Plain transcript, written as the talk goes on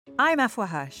I'm Afua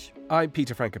Hirsch. I'm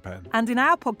Peter Frankopan. And in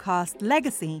our podcast,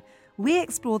 Legacy, we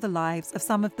explore the lives of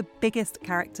some of the biggest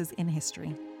characters in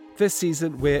history. This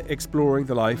season, we're exploring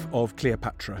the life of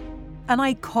Cleopatra. An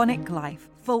iconic life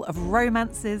full of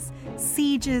romances,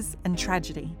 sieges, and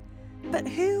tragedy. But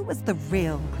who was the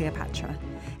real Cleopatra?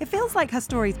 It feels like her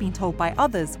story's been told by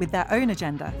others with their own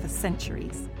agenda for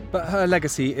centuries. But her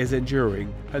legacy is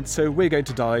enduring, and so we're going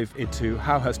to dive into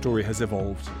how her story has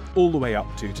evolved all the way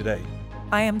up to today.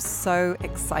 I am so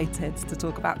excited to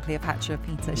talk about Cleopatra,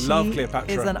 Peter. Love Cleopatra.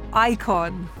 She is an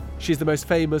icon. She's the most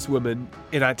famous woman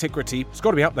in antiquity. It's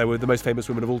got to be up there with the most famous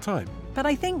women of all time. But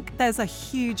I think there's a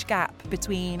huge gap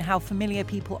between how familiar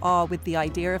people are with the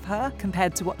idea of her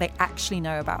compared to what they actually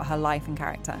know about her life and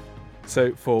character.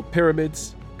 So for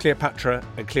Pyramids, Cleopatra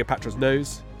and Cleopatra's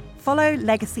Nose, follow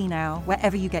Legacy now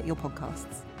wherever you get your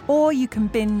podcasts. Or you can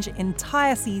binge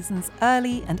entire seasons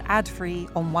early and ad-free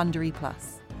on Wondery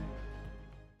Plus.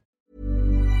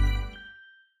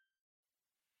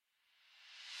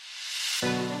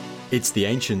 It's The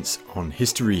Ancients on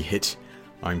History Hit.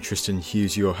 I'm Tristan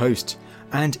Hughes, your host,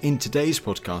 and in today's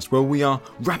podcast, well, we are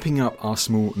wrapping up our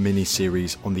small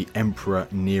mini-series on the Emperor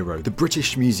Nero. The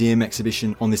British Museum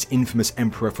exhibition on this infamous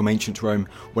emperor from ancient Rome,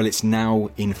 well, it's now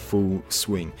in full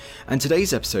swing. And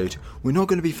today's episode, we're not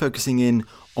going to be focusing in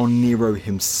on Nero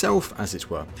himself, as it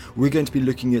were. We're going to be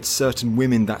looking at certain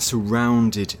women that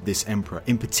surrounded this emperor,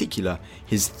 in particular,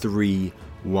 his three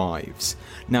wives.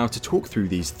 Now, to talk through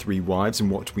these three wives and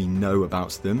what we know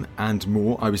about them and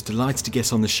more, I was delighted to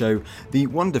get on the show the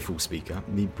wonderful speaker,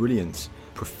 the brilliant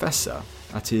professor,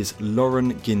 that is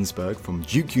Lauren Ginsberg from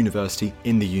Duke University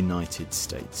in the United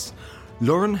States.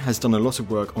 Lauren has done a lot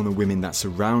of work on the women that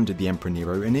surrounded the Emperor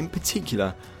Nero, and in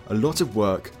particular, a lot of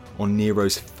work on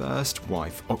Nero's first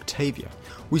wife, Octavia.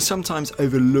 We sometimes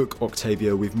overlook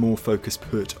Octavia with more focus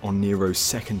put on Nero's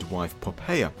second wife,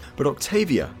 Poppaea, but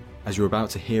Octavia, as you're about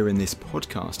to hear in this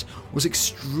podcast, was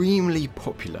extremely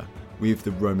popular with the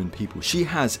Roman people. She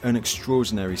has an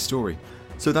extraordinary story.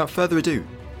 So without further ado,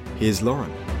 here's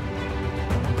Lauren.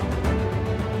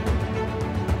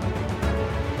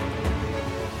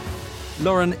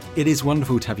 Lauren, it is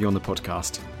wonderful to have you on the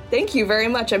podcast. Thank you very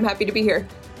much. I'm happy to be here.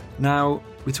 Now,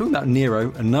 we're talking about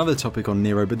Nero, another topic on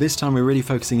Nero, but this time we're really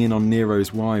focusing in on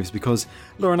Nero's wives because,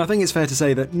 Lauren, I think it's fair to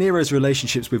say that Nero's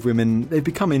relationships with women, they've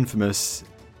become infamous.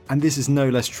 And this is no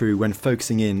less true when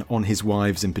focusing in on his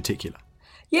wives in particular.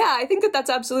 Yeah, I think that that's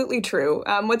absolutely true.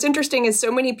 What's interesting is so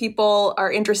many people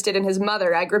are interested in his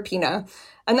mother, Agrippina.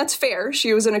 And that's fair.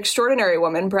 She was an extraordinary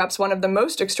woman, perhaps one of the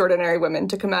most extraordinary women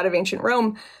to come out of ancient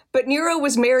Rome. But Nero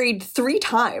was married 3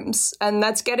 times, and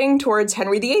that's getting towards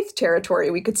Henry VIII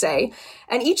territory, we could say.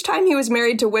 And each time he was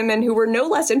married to women who were no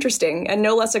less interesting and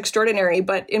no less extraordinary,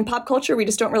 but in pop culture, we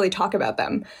just don't really talk about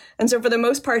them. And so for the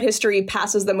most part, history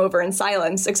passes them over in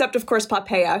silence, except, of course,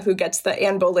 Poppaea, who gets the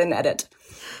Anne Boleyn edit.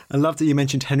 I love that you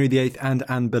mentioned Henry VIII and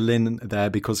Anne Boleyn there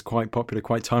because quite popular,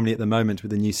 quite timely at the moment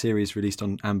with the new series released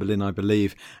on Anne Boleyn, I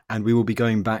believe. And we will be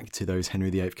going back to those Henry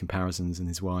VIII comparisons and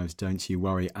his wives, don't you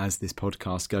worry, as this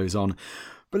podcast goes on.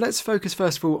 But let's focus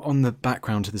first of all on the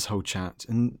background to this whole chat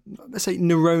and let's say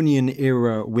Neronian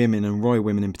era women and royal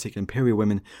women in particular, imperial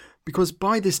women, because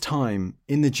by this time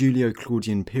in the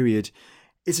Julio-Claudian period,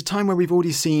 it's a time where we've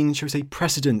already seen, shall we say,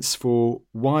 precedents for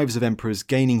wives of emperors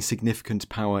gaining significant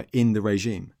power in the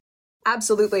regime.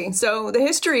 Absolutely. So the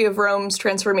history of Rome's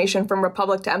transformation from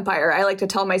republic to empire, I like to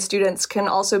tell my students, can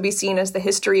also be seen as the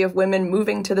history of women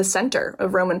moving to the center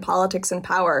of Roman politics and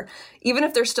power. Even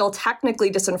if they're still technically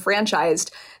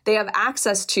disenfranchised, they have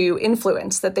access to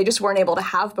influence that they just weren't able to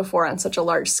have before on such a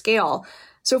large scale.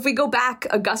 So if we go back,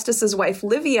 Augustus's wife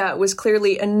Livia was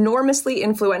clearly enormously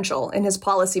influential in his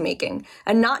policymaking,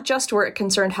 and not just where it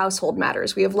concerned household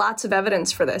matters. We have lots of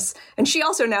evidence for this. And she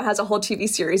also now has a whole TV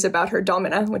series about her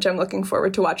domina, which I'm looking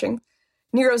forward to watching.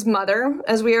 Nero's mother,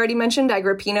 as we already mentioned,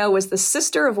 Agrippina, was the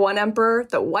sister of one emperor,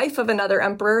 the wife of another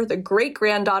emperor, the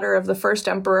great-granddaughter of the first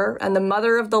emperor, and the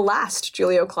mother of the last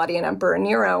Julio-Claudian emperor,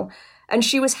 Nero. And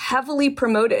she was heavily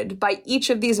promoted by each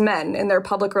of these men in their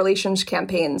public relations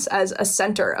campaigns as a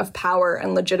center of power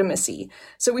and legitimacy.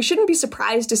 So we shouldn't be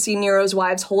surprised to see Nero's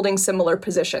wives holding similar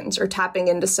positions or tapping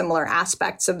into similar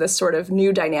aspects of this sort of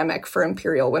new dynamic for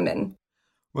imperial women.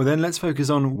 Well, then let's focus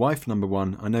on wife number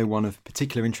one. I know one of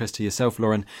particular interest to yourself,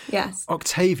 Lauren. Yes.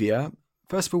 Octavia.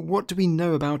 First of all, what do we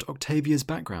know about Octavia's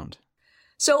background?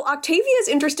 So Octavia is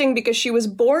interesting because she was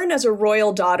born as a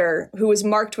royal daughter who was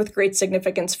marked with great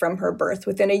significance from her birth.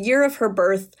 Within a year of her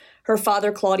birth, her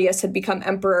father Claudius had become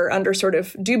emperor under sort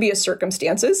of dubious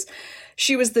circumstances.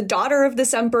 She was the daughter of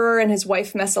this emperor and his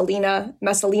wife Messalina.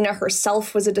 Messalina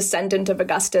herself was a descendant of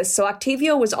Augustus, so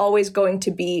Octavia was always going to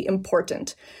be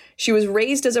important. She was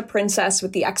raised as a princess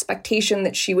with the expectation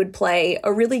that she would play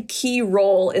a really key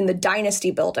role in the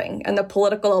dynasty building and the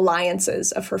political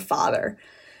alliances of her father.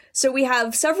 So we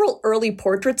have several early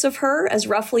portraits of her as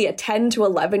roughly a 10 to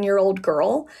 11-year-old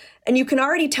girl, and you can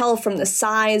already tell from the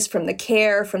size, from the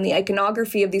care, from the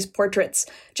iconography of these portraits,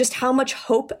 just how much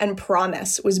hope and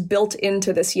promise was built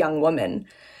into this young woman.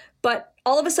 But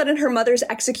all of a sudden, her mother's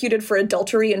executed for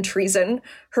adultery and treason.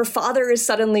 Her father is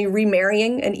suddenly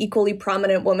remarrying an equally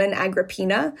prominent woman,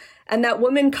 Agrippina, and that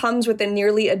woman comes with a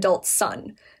nearly adult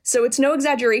son. So it's no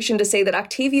exaggeration to say that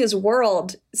Octavia's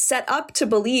world, set up to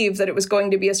believe that it was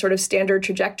going to be a sort of standard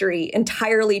trajectory,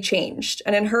 entirely changed,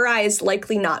 and in her eyes,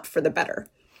 likely not for the better.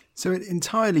 So it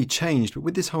entirely changed, but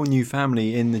with this whole new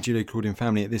family in the Julio-Claudian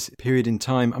family at this period in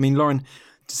time, I mean, Lauren,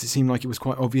 does it seem like it was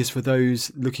quite obvious for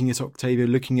those looking at Octavia,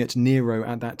 looking at Nero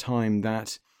at that time,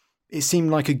 that it seemed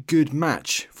like a good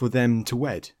match for them to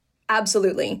wed?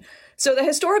 Absolutely. So the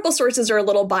historical sources are a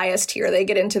little biased here. They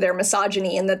get into their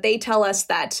misogyny in that they tell us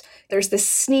that there's this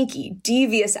sneaky,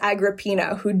 devious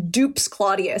Agrippina who dupes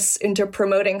Claudius into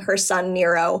promoting her son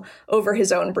Nero over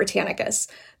his own Britannicus.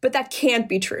 But that can't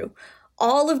be true.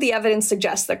 All of the evidence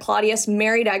suggests that Claudius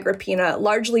married Agrippina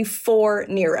largely for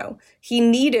Nero. He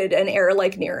needed an heir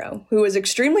like Nero, who was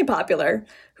extremely popular,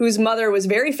 whose mother was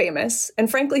very famous, and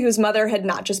frankly, whose mother had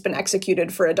not just been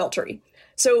executed for adultery.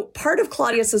 So part of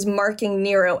Claudius's marking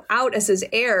Nero out as his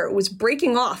heir was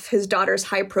breaking off his daughter's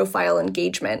high-profile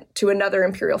engagement to another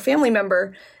imperial family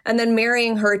member and then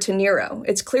marrying her to Nero.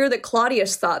 It's clear that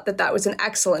Claudius thought that that was an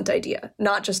excellent idea,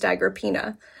 not just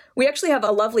Agrippina. We actually have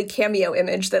a lovely cameo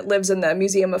image that lives in the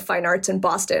Museum of Fine Arts in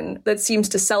Boston that seems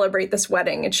to celebrate this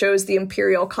wedding. It shows the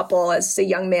imperial couple as a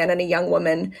young man and a young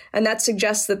woman, and that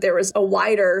suggests that there was a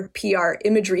wider PR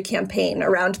imagery campaign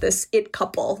around this it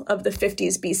couple of the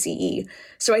 50s BCE.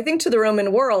 So I think to the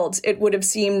Roman world, it would have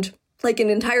seemed like an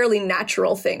entirely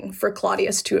natural thing for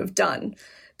Claudius to have done.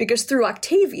 Because through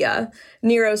Octavia,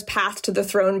 Nero's path to the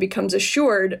throne becomes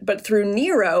assured, but through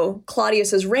Nero,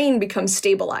 Claudius's reign becomes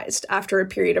stabilized after a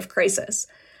period of crisis.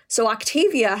 So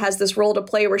Octavia has this role to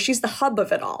play where she's the hub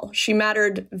of it all. She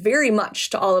mattered very much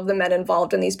to all of the men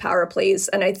involved in these power plays,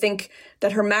 and I think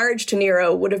that her marriage to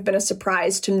Nero would have been a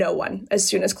surprise to no one as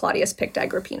soon as Claudius picked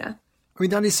Agrippina. I mean,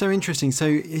 that is so interesting. So,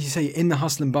 as you say, in the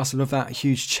hustle and bustle of that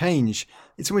huge change,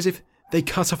 it's almost as if they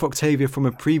cut off Octavia from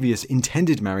a previous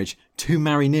intended marriage to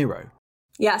marry Nero.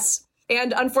 Yes,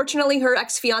 and unfortunately her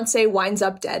ex-fiancé winds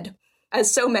up dead, as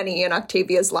so many in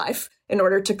Octavia's life, in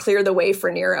order to clear the way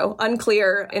for Nero.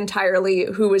 Unclear entirely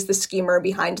who was the schemer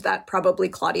behind that. Probably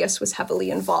Claudius was heavily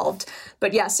involved.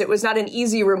 But yes, it was not an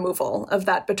easy removal of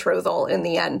that betrothal in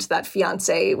the end that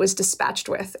fiancé was dispatched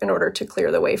with in order to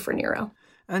clear the way for Nero.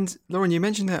 And Lauren, you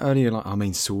mentioned that earlier, like our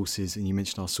main sources, and you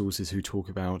mentioned our sources who talk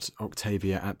about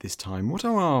Octavia at this time. What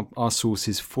are our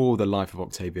sources for the life of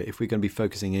Octavia if we're going to be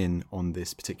focusing in on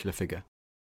this particular figure?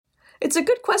 It's a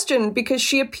good question because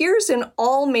she appears in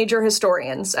all major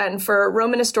historians, and for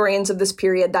Roman historians of this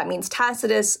period, that means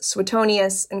Tacitus,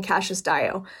 Suetonius, and Cassius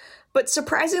Dio. But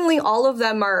surprisingly, all of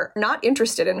them are not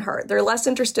interested in her. They're less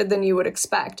interested than you would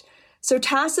expect. So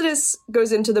Tacitus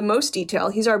goes into the most detail.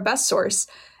 He's our best source.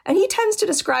 And he tends to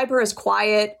describe her as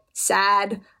quiet,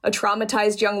 sad, a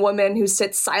traumatized young woman who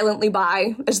sits silently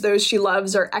by as those she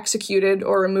loves are executed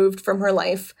or removed from her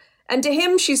life. And to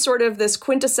him, she's sort of this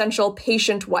quintessential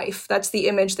patient wife. That's the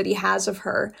image that he has of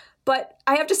her. But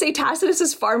I have to say, Tacitus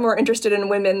is far more interested in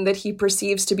women that he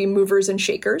perceives to be movers and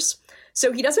shakers.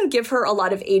 So he doesn't give her a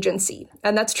lot of agency.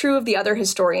 And that's true of the other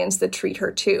historians that treat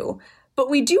her too. But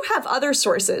we do have other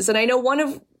sources, and I know one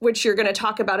of which you're going to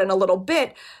talk about in a little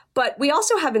bit, but we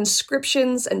also have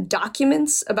inscriptions and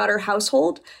documents about her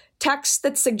household, texts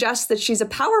that suggest that she's a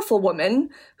powerful woman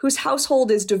whose household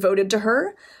is devoted to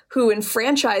her, who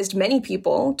enfranchised many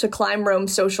people to climb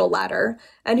Rome's social ladder,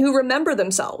 and who remember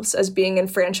themselves as being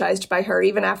enfranchised by her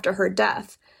even after her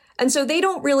death. And so they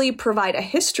don't really provide a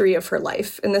history of her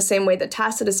life in the same way that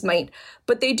Tacitus might,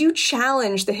 but they do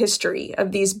challenge the history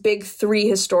of these big three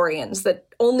historians that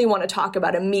only want to talk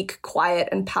about a meek, quiet,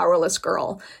 and powerless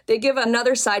girl. They give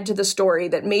another side to the story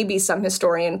that maybe some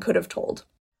historian could have told.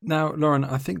 Now, Lauren,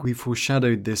 I think we've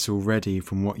foreshadowed this already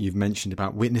from what you've mentioned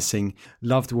about witnessing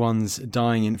loved ones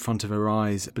dying in front of her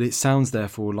eyes, but it sounds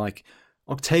therefore like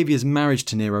Octavia's marriage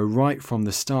to Nero right from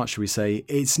the start, shall we say,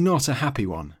 it's not a happy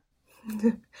one.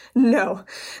 No,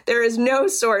 there is no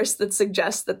source that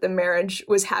suggests that the marriage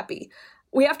was happy.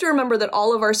 We have to remember that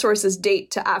all of our sources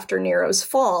date to after Nero's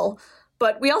fall,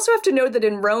 but we also have to know that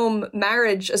in Rome,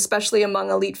 marriage, especially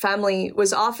among elite family,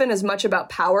 was often as much about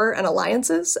power and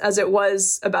alliances as it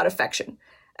was about affection.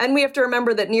 And we have to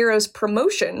remember that Nero's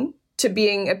promotion to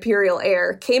being imperial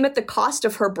heir came at the cost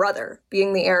of her brother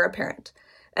being the heir apparent.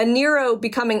 And Nero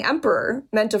becoming emperor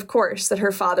meant, of course, that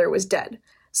her father was dead.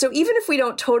 So even if we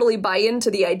don't totally buy into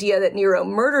the idea that Nero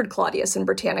murdered Claudius and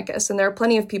Britannicus, and there are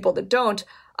plenty of people that don't,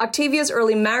 Octavia's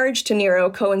early marriage to Nero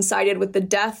coincided with the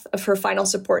death of her final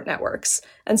support networks.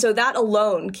 And so that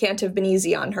alone can't have been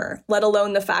easy on her, let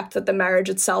alone the fact that the marriage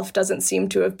itself doesn't seem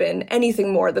to have been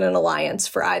anything more than an alliance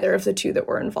for either of the two that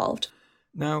were involved.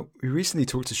 Now, we recently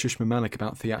talked to Shushma Malik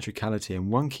about theatricality,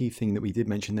 and one key thing that we did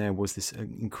mention there was this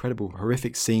incredible,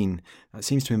 horrific scene that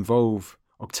seems to involve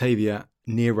Octavia,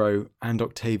 Nero, and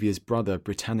Octavia's brother,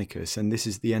 Britannicus. And this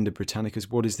is the end of Britannicus.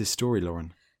 What is this story,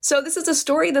 Lauren? So this is a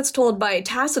story that's told by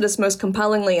Tacitus most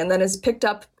compellingly and then is picked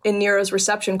up in Nero's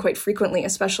reception quite frequently,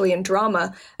 especially in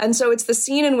drama. And so it's the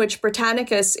scene in which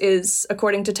Britannicus is,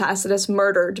 according to Tacitus,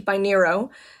 murdered by Nero.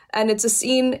 And it's a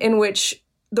scene in which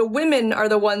the women are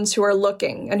the ones who are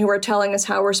looking and who are telling us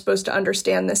how we're supposed to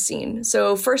understand this scene.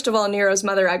 So first of all, Nero's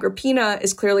mother, Agrippina,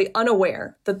 is clearly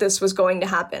unaware that this was going to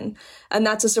happen. And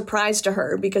that's a surprise to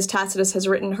her because Tacitus has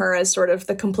written her as sort of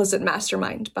the complicit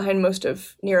mastermind behind most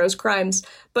of Nero's crimes.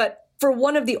 But for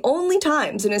one of the only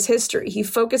times in his history, he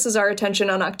focuses our attention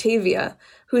on Octavia,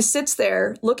 who sits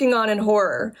there looking on in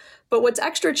horror. But what's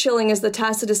extra chilling is that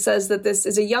Tacitus says that this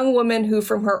is a young woman who,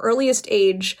 from her earliest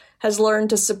age, has learned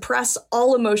to suppress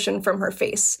all emotion from her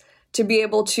face, to be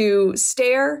able to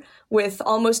stare with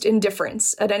almost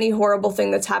indifference at any horrible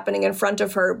thing that's happening in front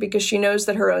of her because she knows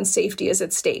that her own safety is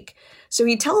at stake. So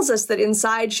he tells us that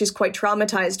inside she's quite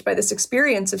traumatized by this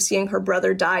experience of seeing her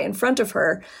brother die in front of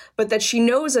her, but that she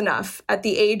knows enough at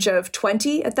the age of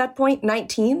 20, at that point,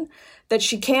 19, that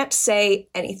she can't say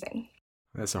anything.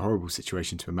 That's a horrible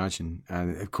situation to imagine.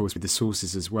 And of course, with the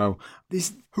sources as well,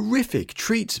 this horrific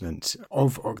treatment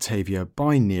of Octavia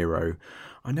by Nero.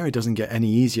 I know it doesn't get any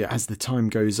easier as the time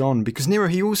goes on, because Nero,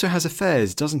 he also has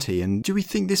affairs, doesn't he? And do we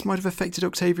think this might have affected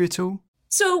Octavia at all?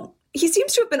 So he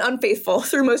seems to have been unfaithful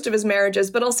through most of his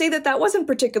marriages, but I'll say that that wasn't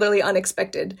particularly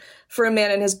unexpected for a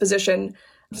man in his position.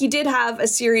 He did have a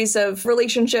series of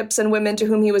relationships and women to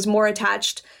whom he was more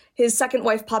attached. His second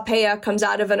wife, Poppaea, comes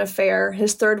out of an affair.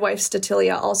 His third wife,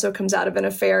 Statilia, also comes out of an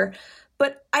affair.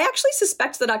 But I actually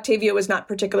suspect that Octavia was not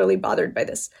particularly bothered by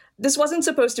this. This wasn't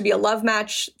supposed to be a love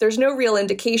match. There's no real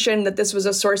indication that this was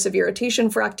a source of irritation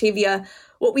for Octavia.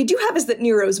 What we do have is that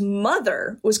Nero's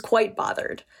mother was quite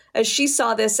bothered, as she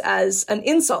saw this as an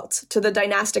insult to the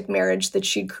dynastic marriage that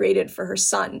she'd created for her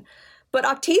son. But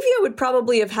Octavia would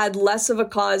probably have had less of a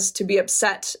cause to be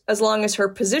upset as long as her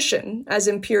position as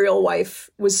imperial wife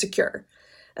was secure.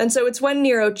 And so it's when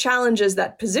Nero challenges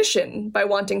that position by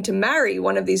wanting to marry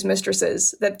one of these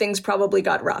mistresses that things probably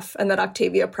got rough and that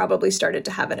Octavia probably started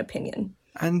to have an opinion.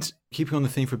 And keeping on the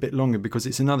theme for a bit longer, because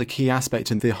it's another key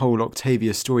aspect in the whole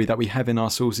Octavia story that we have in our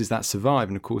sources that survive.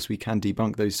 And of course, we can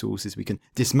debunk those sources. We can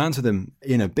dismantle them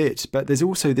in a bit. But there's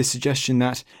also this suggestion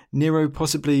that Nero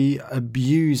possibly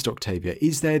abused Octavia.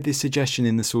 Is there this suggestion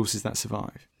in the sources that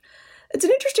survive? It's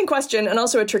an interesting question and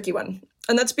also a tricky one.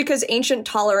 And that's because ancient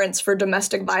tolerance for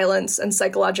domestic violence and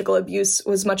psychological abuse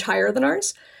was much higher than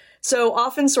ours. So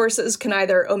often sources can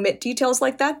either omit details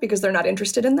like that because they're not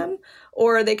interested in them,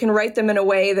 or they can write them in a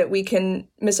way that we can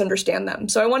misunderstand them.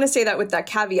 So I want to say that with that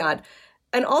caveat.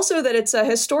 And also that it's a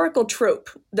historical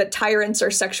trope that tyrants are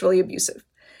sexually abusive.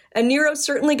 And Nero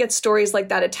certainly gets stories like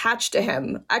that attached to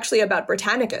him, actually about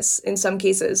Britannicus in some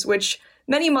cases, which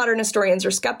many modern historians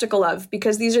are skeptical of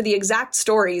because these are the exact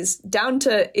stories, down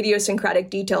to idiosyncratic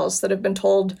details, that have been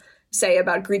told, say,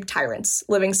 about Greek tyrants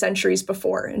living centuries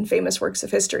before in famous works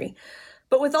of history.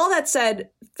 But with all that said,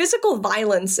 physical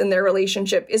violence in their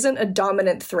relationship isn't a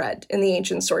dominant thread in the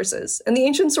ancient sources, and the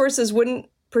ancient sources wouldn't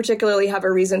particularly have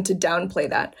a reason to downplay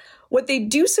that. What they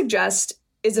do suggest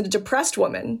is a depressed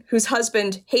woman whose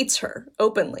husband hates her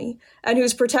openly and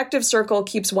whose protective circle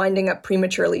keeps winding up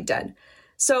prematurely dead.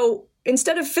 So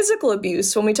instead of physical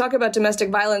abuse, when we talk about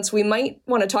domestic violence, we might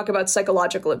want to talk about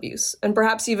psychological abuse and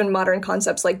perhaps even modern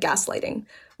concepts like gaslighting.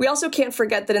 We also can't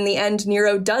forget that in the end,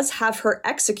 Nero does have her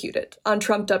executed on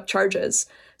trumped-up charges.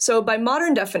 So by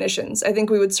modern definitions, I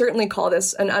think we would certainly call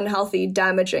this an unhealthy,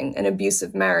 damaging, and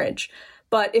abusive marriage.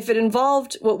 But if it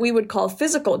involved what we would call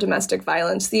physical domestic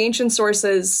violence, the ancient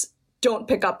sources don't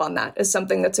pick up on that as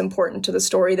something that's important to the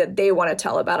story that they want to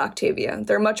tell about Octavia.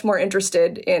 They're much more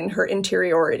interested in her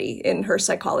interiority, in her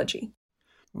psychology.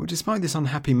 Well, despite this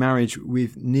unhappy marriage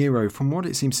with Nero, from what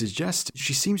it seems to suggest,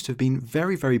 she seems to have been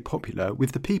very, very popular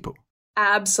with the people.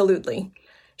 Absolutely.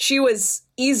 She was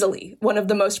easily one of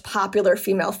the most popular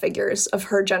female figures of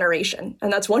her generation,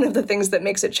 and that's one of the things that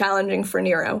makes it challenging for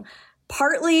Nero.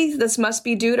 Partly, this must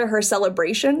be due to her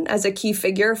celebration as a key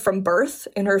figure from birth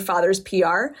in her father's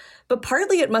PR, but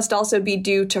partly it must also be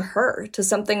due to her, to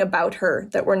something about her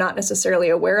that we're not necessarily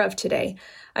aware of today.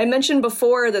 I mentioned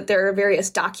before that there are various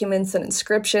documents and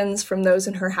inscriptions from those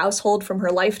in her household from her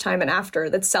lifetime and after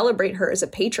that celebrate her as a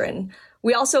patron.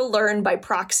 We also learn by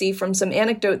proxy from some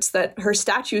anecdotes that her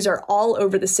statues are all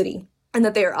over the city, and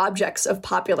that they are objects of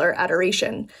popular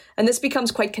adoration. And this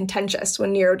becomes quite contentious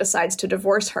when Nero decides to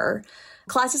divorce her.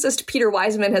 Classicist Peter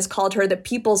Wiseman has called her the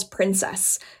people's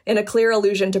princess, in a clear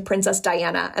allusion to Princess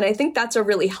Diana, and I think that's a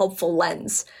really helpful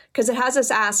lens, because it has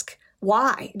us ask,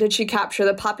 why did she capture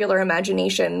the popular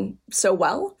imagination so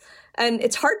well? And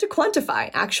it's hard to quantify,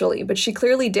 actually, but she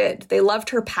clearly did. They loved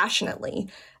her passionately,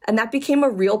 and that became a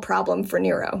real problem for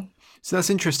Nero. So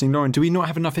that's interesting, Lauren. Do we not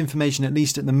have enough information, at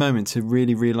least at the moment, to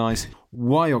really realise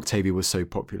why Octavia was so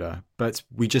popular? But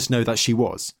we just know that she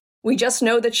was. We just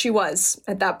know that she was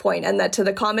at that point, and that to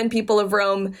the common people of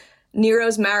Rome,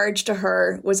 Nero's marriage to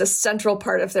her was a central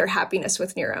part of their happiness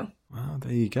with Nero. Well,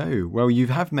 there you go. Well, you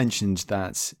have mentioned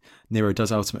that Nero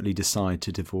does ultimately decide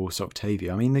to divorce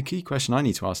Octavia. I mean, the key question I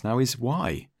need to ask now is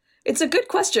why? It's a good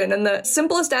question, and the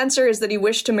simplest answer is that he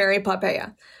wished to marry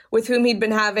Poppaea, with whom he'd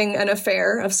been having an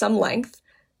affair of some length.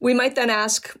 We might then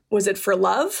ask, was it for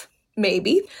love?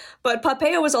 Maybe. But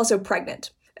Poppaea was also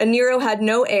pregnant, and Nero had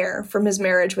no heir from his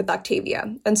marriage with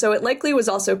Octavia, and so it likely was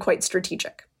also quite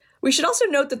strategic. We should also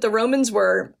note that the Romans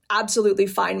were absolutely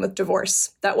fine with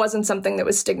divorce. That wasn't something that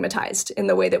was stigmatized in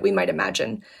the way that we might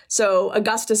imagine. So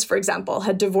Augustus, for example,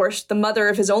 had divorced the mother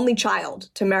of his only child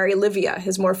to marry Livia,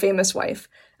 his more famous wife.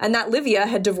 And that Livia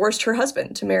had divorced her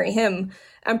husband to marry him.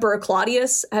 Emperor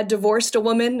Claudius had divorced a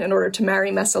woman in order to marry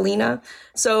Messalina.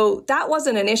 So that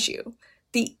wasn't an issue.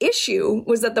 The issue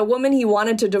was that the woman he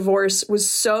wanted to divorce was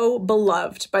so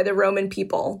beloved by the Roman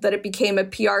people that it became a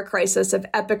PR crisis of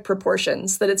epic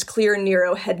proportions that it's clear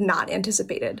Nero had not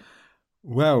anticipated.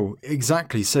 Well,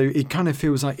 exactly. So it kind of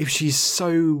feels like if she's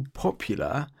so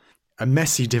popular, a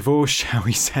messy divorce, shall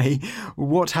we say,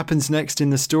 what happens next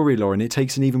in the story, Lauren? It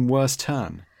takes an even worse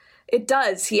turn. It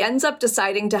does. He ends up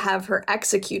deciding to have her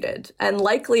executed, and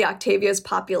likely Octavia's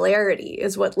popularity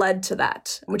is what led to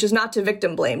that, which is not to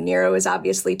victim blame. Nero is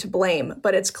obviously to blame,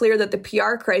 but it's clear that the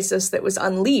PR crisis that was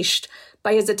unleashed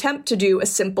by his attempt to do a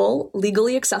simple,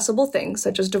 legally accessible thing,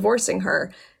 such as divorcing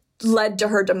her, led to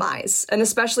her demise, and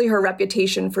especially her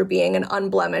reputation for being an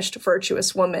unblemished,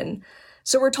 virtuous woman.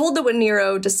 So we're told that when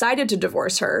Nero decided to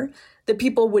divorce her, the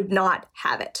people would not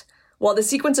have it. While the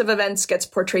sequence of events gets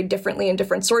portrayed differently in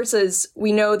different sources,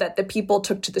 we know that the people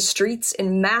took to the streets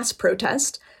in mass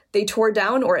protest. They tore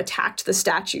down or attacked the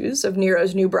statues of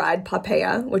Nero's new bride,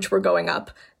 Poppaea, which were going up.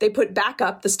 They put back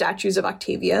up the statues of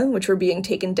Octavia, which were being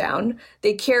taken down.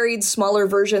 They carried smaller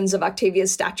versions of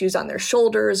Octavia's statues on their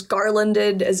shoulders,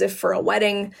 garlanded as if for a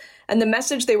wedding. And the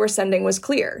message they were sending was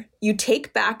clear. You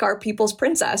take back our people's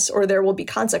princess, or there will be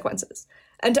consequences.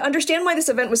 And to understand why this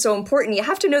event was so important, you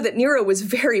have to know that Nero was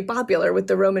very popular with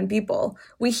the Roman people.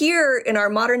 We hear in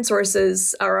our modern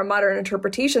sources, or our modern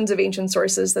interpretations of ancient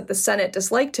sources, that the Senate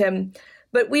disliked him,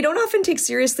 but we don't often take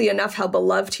seriously enough how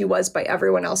beloved he was by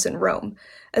everyone else in Rome.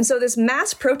 And so this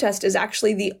mass protest is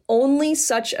actually the only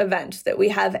such event that we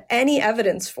have any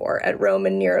evidence for at Rome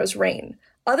in Nero's reign.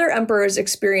 Other emperors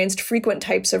experienced frequent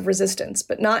types of resistance,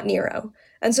 but not Nero.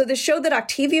 And so this showed that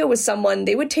Octavia was someone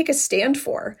they would take a stand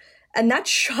for. And that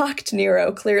shocked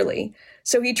Nero, clearly.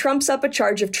 So he trumps up a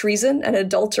charge of treason and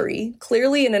adultery,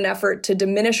 clearly in an effort to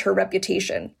diminish her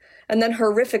reputation, and then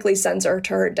horrifically sends her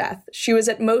to her death. She was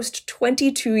at most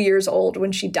 22 years old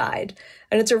when she died,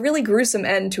 and it's a really gruesome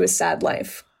end to a sad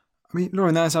life. I mean,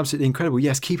 Lauren, that's absolutely incredible.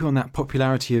 Yes, keeping on that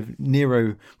popularity of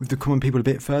Nero with the common people a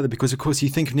bit further, because, of course, you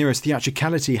think of Nero's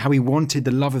theatricality, how he wanted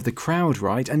the love of the crowd,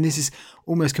 right? And this is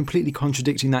almost completely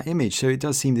contradicting that image. So it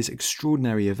does seem this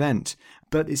extraordinary event.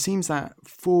 But it seems that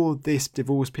for this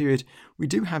divorce period, we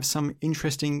do have some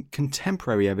interesting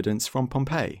contemporary evidence from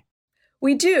Pompeii.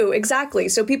 We do, exactly.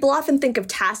 So people often think of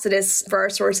Tacitus for our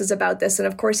sources about this, and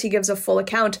of course he gives a full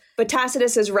account, but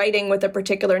Tacitus is writing with a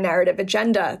particular narrative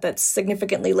agenda that's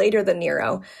significantly later than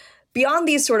Nero. Beyond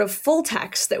these sort of full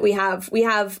texts that we have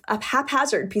a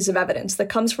haphazard piece of evidence that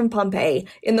comes from Pompeii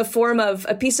in the form of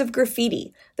a piece of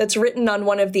graffiti that's written on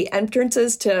one of the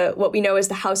entrances to what we know as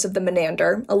the House of the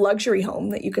Menander, a luxury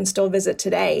home that you can still visit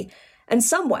today. And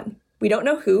someone, we don't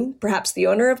know who, perhaps the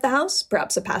owner of the house,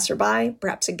 perhaps a passerby,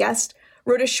 perhaps a guest,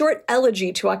 wrote a short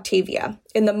elegy to Octavia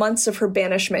in the months of her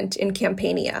banishment in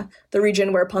Campania, the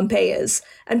region where Pompeii is,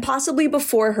 and possibly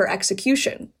before her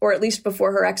execution, or at least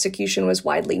before her execution was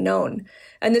widely known.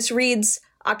 And this reads,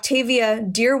 "Octavia,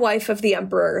 dear wife of the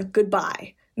emperor,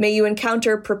 goodbye. May you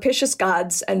encounter propitious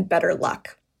gods and better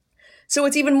luck." So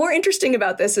what's even more interesting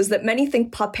about this is that many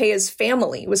think Pompeia's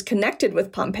family was connected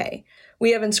with Pompey.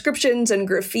 We have inscriptions and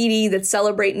graffiti that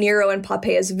celebrate Nero and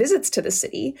Pompeia's visits to the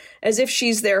city, as if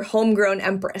she's their homegrown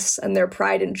empress and their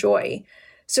pride and joy.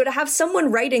 So to have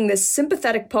someone writing this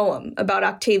sympathetic poem about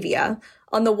Octavia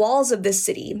on the walls of this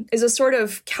city is a sort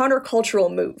of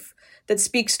countercultural move that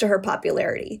speaks to her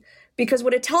popularity. Because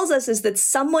what it tells us is that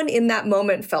someone in that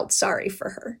moment felt sorry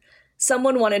for her.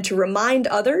 Someone wanted to remind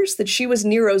others that she was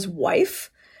Nero's wife,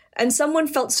 and someone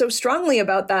felt so strongly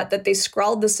about that they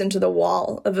scrawled this into the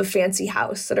wall of a fancy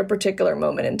house at a particular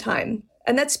moment in time.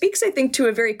 And that speaks, I think, to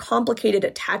a very complicated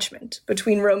attachment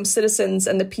between Rome's citizens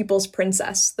and the people's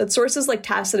princess that sources like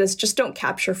Tacitus just don't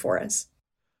capture for us.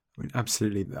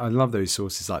 Absolutely. I love those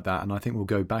sources like that, and I think we'll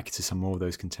go back to some more of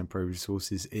those contemporary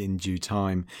sources in due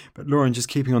time. But Lauren, just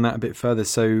keeping on that a bit further,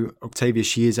 so Octavia,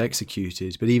 she is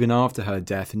executed, but even after her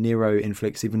death, Nero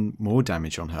inflicts even more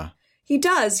damage on her. He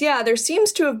does, yeah. There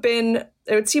seems to have been,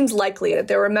 it seems likely that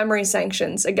there were memory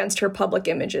sanctions against her public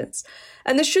images.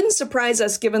 And this shouldn't surprise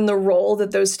us given the role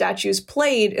that those statues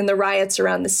played in the riots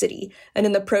around the city and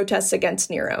in the protests against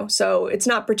Nero. So it's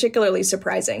not particularly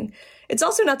surprising. It's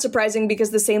also not surprising because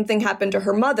the same thing happened to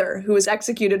her mother, who was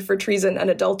executed for treason and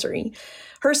adultery.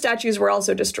 Her statues were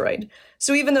also destroyed.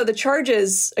 So even though the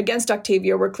charges against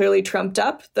Octavia were clearly trumped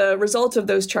up, the result of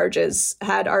those charges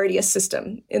had already a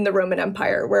system in the Roman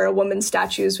Empire where a woman's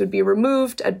statues would be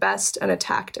removed at best and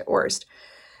attacked at worst.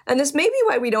 And this may be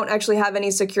why we don't actually have any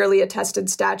securely attested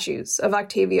statues of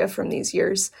Octavia from these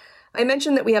years. I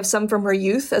mentioned that we have some from her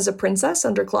youth as a princess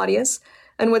under Claudius,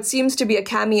 and what seems to be a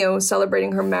cameo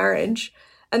celebrating her marriage.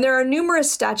 And there are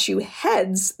numerous statue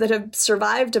heads that have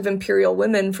survived of imperial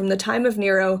women from the time of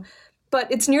Nero,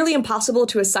 but it's nearly impossible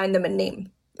to assign them a name.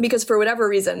 Because for whatever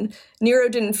reason, Nero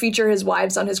didn't feature his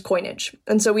wives on his coinage,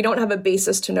 and so we don't have a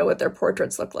basis to know what their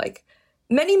portraits look like.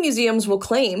 Many museums will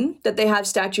claim that they have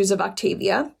statues of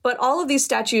Octavia, but all of these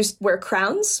statues wear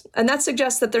crowns, and that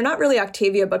suggests that they're not really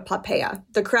Octavia but Poppaea.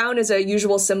 The crown is a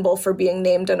usual symbol for being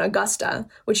named an Augusta,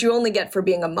 which you only get for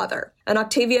being a mother, and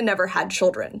Octavia never had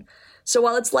children. So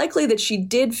while it's likely that she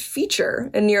did feature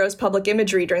in Nero's public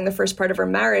imagery during the first part of her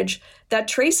marriage, that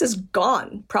trace is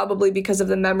gone, probably because of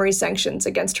the memory sanctions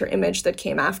against her image that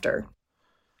came after.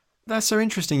 That's so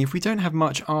interesting. If we don't have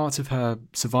much art of her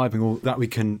surviving or that we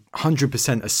can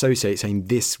 100% associate saying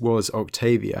this was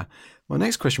Octavia, my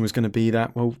next question was going to be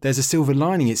that, well, there's a silver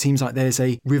lining. It seems like there's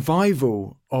a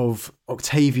revival of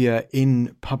Octavia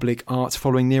in public art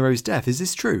following Nero's death. Is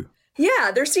this true?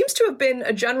 Yeah, there seems to have been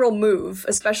a general move,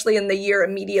 especially in the year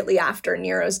immediately after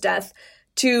Nero's death,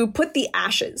 to put the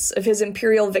ashes of his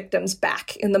imperial victims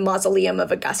back in the mausoleum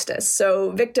of Augustus.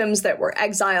 So victims that were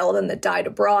exiled and that died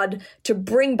abroad, to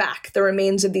bring back the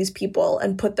remains of these people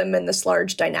and put them in this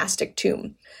large dynastic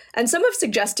tomb. And some have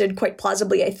suggested, quite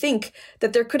plausibly, I think,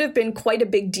 that there could have been quite a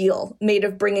big deal made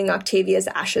of bringing Octavia's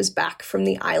ashes back from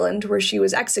the island where she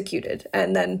was executed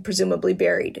and then presumably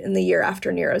buried in the year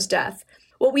after Nero's death.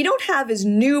 What we don't have is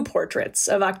new portraits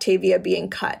of Octavia being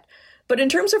cut. But in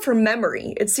terms of her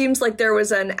memory, it seems like there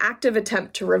was an active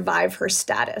attempt to revive her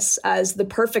status as the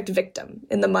perfect victim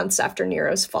in the months after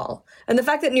Nero's fall. And the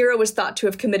fact that Nero was thought to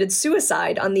have committed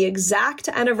suicide on the exact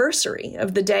anniversary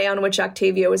of the day on which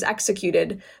Octavia was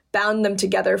executed bound them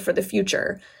together for the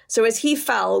future. So as he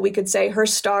fell, we could say her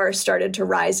star started to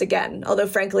rise again, although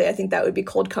frankly, I think that would be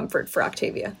cold comfort for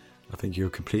Octavia. I think you're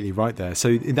completely right there.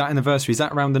 So that anniversary, is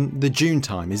that around the June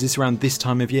time? Is this around this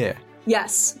time of year?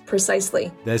 Yes,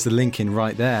 precisely. There's the link in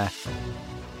right there.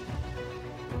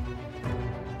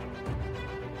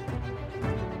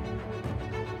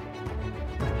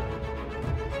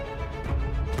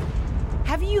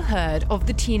 Have you heard of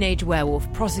the teenage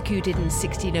werewolf prosecuted in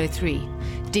 1603?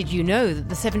 Did you know that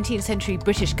the 17th century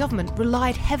British government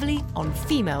relied heavily on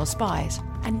female spies?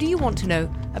 And do you want to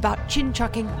know about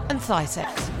chin-chucking and thigh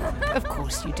sex? Of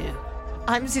course you do.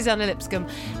 I'm Susanna Lipscomb,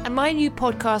 and my new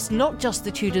podcast, Not Just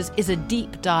the Tudors, is a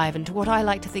deep dive into what I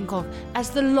like to think of as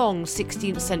the long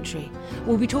 16th century.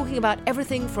 We'll be talking about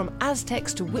everything from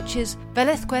Aztecs to witches,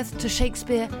 Velázquez to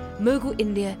Shakespeare, Mughal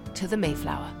India to the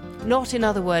Mayflower. Not, in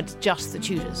other words, just the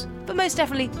Tudors, but most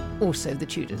definitely also the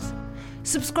Tudors.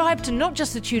 Subscribe to Not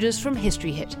Just the Tudors from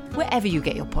History Hit, wherever you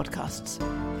get your podcasts.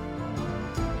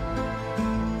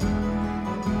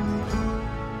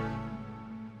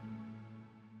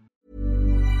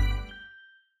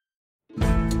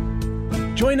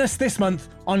 Join us this month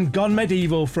on Gone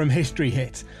Medieval from History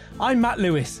Hit. I'm Matt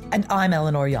Lewis. And I'm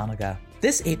Eleanor Yanaga.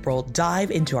 This April, dive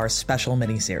into our special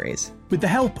mini-series. With the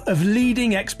help of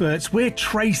leading experts, we're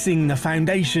tracing the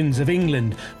foundations of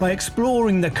England by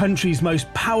exploring the country's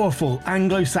most powerful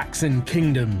Anglo-Saxon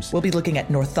kingdoms. We'll be looking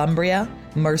at Northumbria,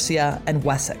 Mercia, and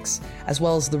Wessex, as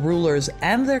well as the rulers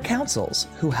and their councils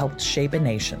who helped shape a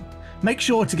nation. Make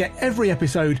sure to get every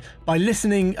episode by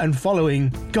listening and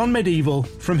following Gone Medieval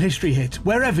from History Hit,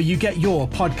 wherever you get your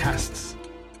podcasts.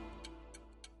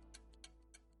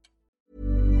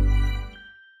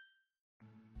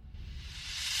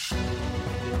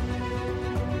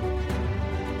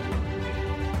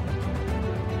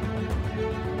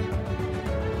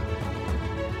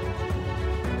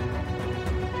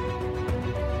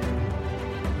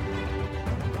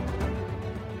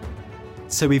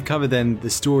 So we've covered then the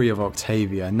story of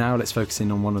Octavia. Now let's focus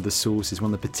in on one of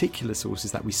the particular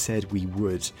sources that we said we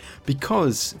would.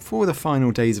 Because for the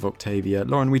final days of Octavia,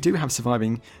 Lauren, we do have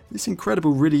surviving this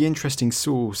incredible, really interesting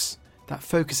source that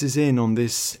focuses in on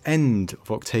this end of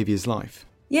Octavia's life.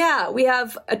 Yeah, we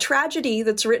have a tragedy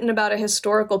that's written about a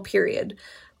historical period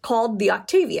called the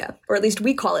Octavia, or at least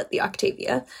we call it the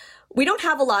Octavia. We don't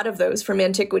have a lot of those from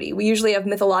antiquity. We usually have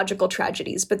mythological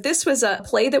tragedies, but this was a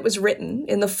play that was written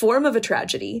in the form of a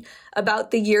tragedy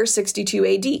about the year 62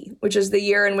 AD, which is the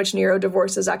year in which Nero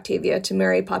divorces Octavia to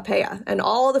marry Poppaea. And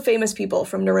all the famous people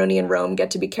from Neronian Rome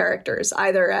get to be characters,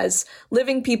 either as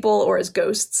living people or as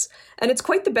ghosts. And it's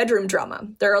quite the bedroom drama.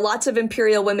 There are lots of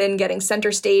imperial women getting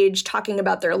center stage, talking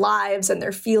about their lives and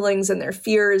their feelings and their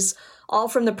fears, all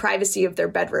from the privacy of their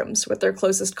bedrooms with their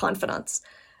closest confidants.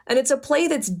 And it's a play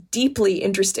that's deeply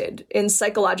interested in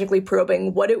psychologically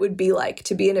probing what it would be like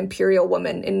to be an imperial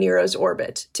woman in Nero's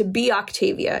orbit, to be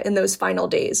Octavia in those final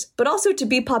days, but also to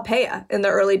be Poppaea in the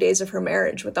early days of her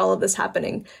marriage with all of this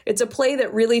happening. It's a play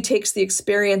that really takes the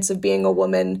experience of being a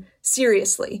woman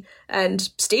seriously and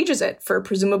stages it for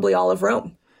presumably all of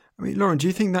Rome. I mean, Lauren, do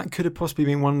you think that could have possibly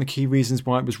been one of the key reasons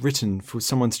why it was written, for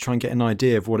someone to try and get an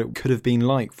idea of what it could have been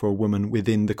like for a woman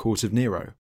within the court of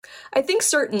Nero? I think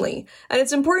certainly. And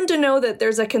it's important to know that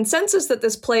there's a consensus that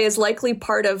this play is likely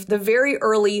part of the very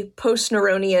early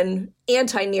post-Neronian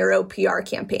anti-Nero PR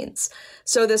campaigns.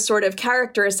 So this sort of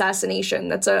character assassination,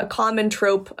 that's a common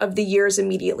trope of the years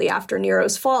immediately after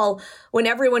Nero's fall, when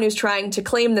everyone who's trying to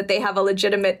claim that they have a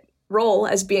legitimate role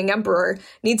as being emperor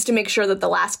needs to make sure that the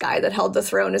last guy that held the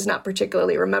throne is not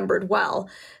particularly remembered well.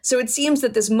 So it seems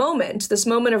that this moment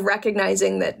of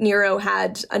recognizing that Nero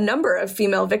had a number of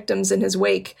female victims in his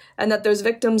wake, and that those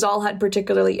victims all had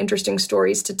particularly interesting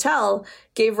stories to tell,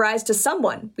 gave rise to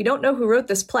someone, we don't know who wrote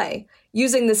this play,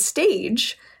 using the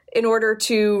stage in order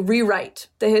to rewrite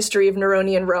the history of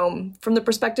Neronian Rome from the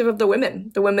perspective of the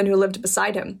women who lived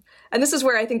beside him. And this is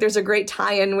where I think there's a great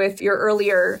tie-in with your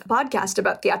earlier podcast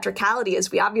about theatricality,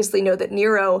 as we obviously know that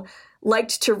Nero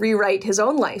liked to rewrite his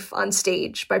own life on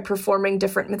stage by performing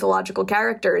different mythological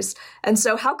characters. And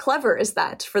so how clever is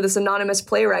that for this anonymous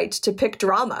playwright to pick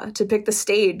drama, to pick the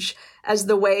stage as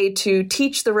the way to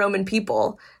teach the Roman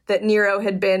people that Nero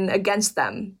had been against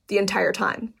them the entire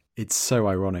time? It's so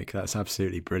ironic. That's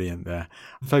absolutely brilliant there.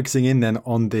 Focusing in then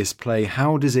on this play,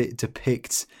 how does it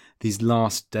depict these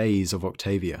last days of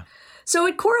Octavia? So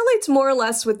it correlates more or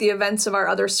less with the events of our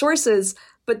other sources,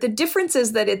 but the difference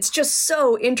is that it's just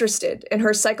so interested in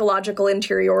her psychological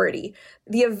interiority.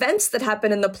 The events that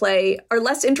happen in the play are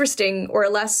less interesting or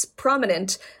less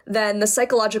prominent than the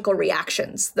psychological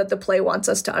reactions that the play wants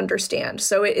us to understand.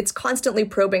 So it's constantly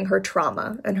probing her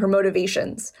trauma and her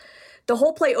motivations. The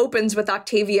whole play opens with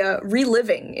Octavia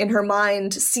reliving in her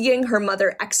mind, seeing her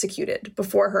mother executed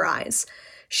before her eyes.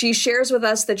 She shares with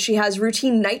us that she has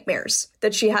routine nightmares,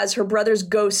 that she has her brother's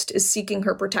ghost is seeking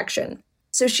her protection.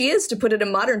 So she is, to put it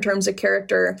in modern terms, a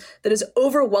character that is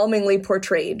overwhelmingly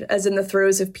portrayed as in the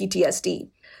throes of PTSD.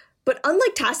 But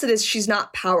unlike Tacitus, she's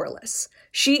not powerless.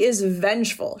 She is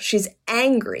vengeful, she's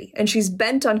angry, and she's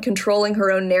bent on controlling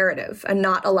her own narrative and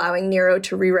not allowing Nero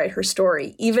to rewrite her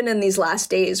story, even in these last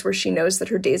days where she knows that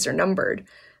her days are numbered.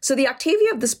 So the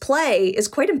Octavia of this play is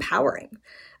quite empowering.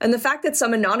 And the fact that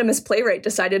some anonymous playwright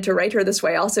decided to write her this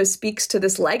way also speaks to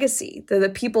this legacy, the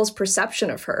people's perception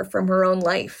of her from her own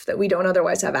life that we don't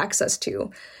otherwise have access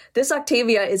to. This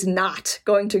Octavia is not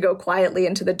going to go quietly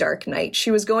into the dark night.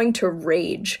 She was going to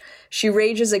rage. She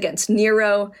rages against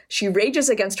Nero. She rages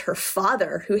against her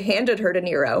father, who handed her to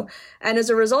Nero. And as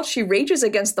a result, she rages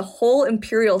against the whole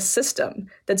imperial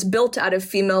system that's built out of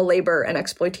female labor and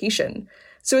exploitation.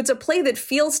 So it's a play that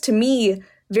feels to me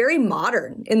very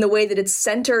modern in the way that it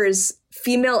centers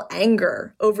female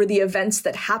anger over the events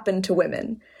that happen to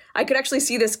women. I could actually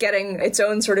see this getting its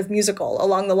own sort of musical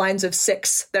along the lines of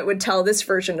Six that would tell this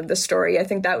version of the story. I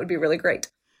think that would be really great.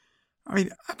 I mean,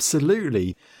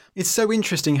 absolutely. It's so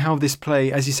interesting how this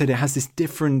play, as you said, it has this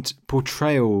different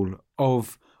portrayal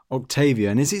of Octavia.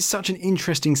 And is it such an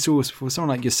interesting source for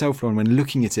someone like yourself, Lauren, when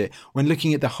looking at it, when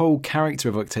looking at the whole character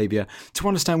of Octavia, to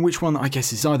understand which one, I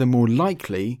guess, is either more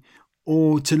likely,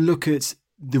 or to look at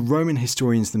the Roman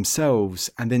historians themselves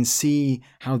and then see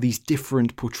how these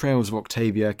different portrayals of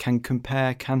Octavia can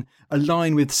compare, can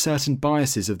align with certain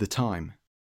biases of the time?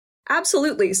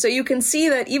 Absolutely. So you can see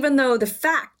that even though the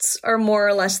facts are more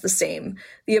or less the same,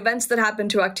 the events that happen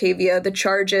to Octavia, the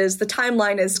charges, the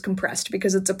timeline is compressed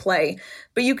because it's a play.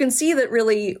 But you can see that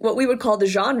really what we would call the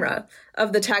genre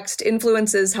of the text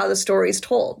influences how the story is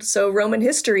told. So Roman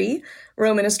history,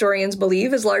 Roman historians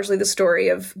believe, is largely the story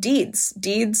of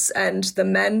deeds and the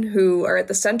men who are at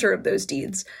the center of those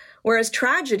deeds. Whereas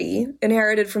tragedy,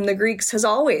 inherited from the Greeks, has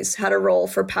always had a role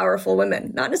for powerful women,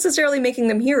 not necessarily making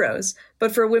them heroes,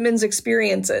 but for women's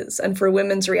experiences and for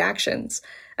women's reactions.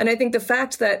 And I think the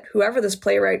fact that whoever this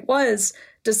playwright was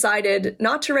decided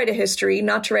not to write a history,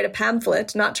 not to write a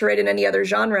pamphlet, not to write in any other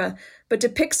genre, but to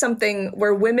pick something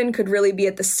where women could really be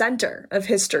at the center of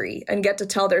history and get to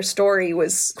tell their story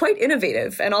was quite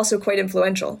innovative and also quite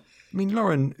influential. I mean,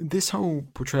 Lauren, this whole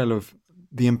portrayal of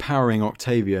the empowering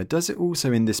Octavia, does it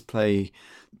also in this play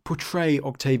portray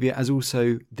Octavia as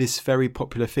also this very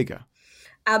popular figure?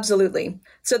 Absolutely.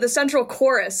 So the central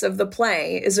chorus of the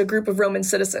play is a group of Roman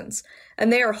citizens,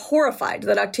 and they are horrified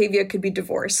that Octavia could be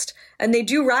divorced. And they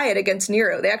do riot against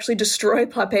Nero. They actually destroy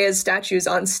Poppeia's statues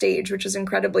on stage, which is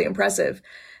incredibly impressive.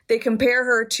 They compare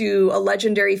her to a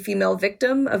legendary female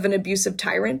victim of an abusive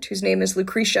tyrant whose name is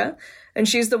Lucretia, and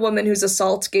she's the woman whose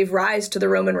assault gave rise to the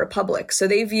Roman Republic. So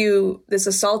they view this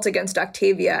assault against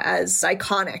Octavia as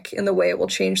iconic in the way it will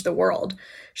change the world.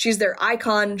 She's their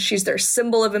icon, she's their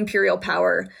symbol of imperial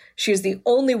power, she's the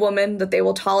only woman that they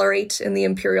will tolerate in the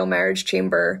imperial marriage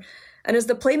chamber. And as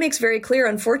the play makes very clear,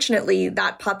 unfortunately,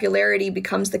 that popularity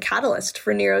becomes the catalyst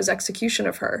for Nero's execution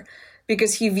of her,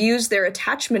 because he views their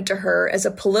attachment to her as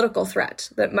a political threat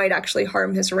that might actually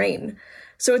harm his reign.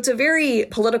 So it's a very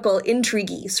political,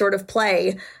 intriguey sort of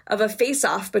play of a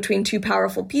face-off between two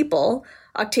powerful people,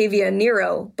 Octavia and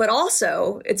Nero, but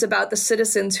also it's about the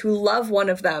citizens who love one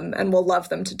of them and will love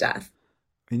them to death.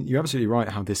 I mean, you're absolutely right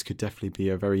how this could definitely be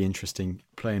a very interesting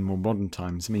play in more modern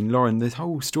times. I mean, Lauren, the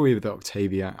whole story of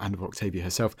Octavia and of Octavia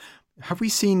herself, have we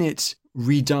seen it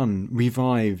redone,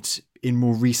 revived in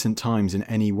more recent times in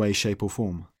any way, shape or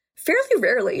form? Fairly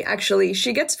rarely, actually.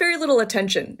 She gets very little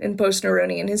attention in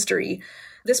post-Neronian history.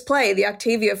 This play, the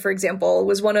Octavia, for example,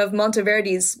 was one of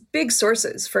Monteverdi's big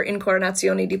sources for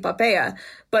Incarnazione di Poppaea,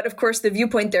 but of course the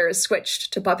viewpoint there is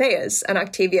switched to Poppeia's, and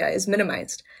Octavia is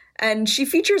minimized. And she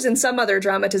features in some other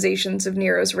dramatizations of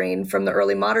Nero's reign from the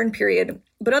early modern period,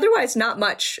 but otherwise not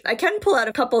much. I can pull out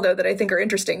a couple, though, that I think are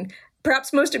interesting.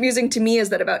 Perhaps most amusing to me is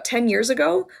that about 10 years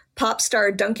ago, pop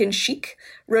star Duncan Sheik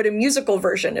wrote a musical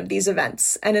version of these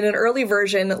events, and in an early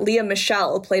version, Lea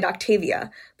Michele played Octavia,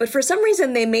 but for some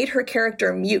reason they made her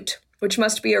character mute, which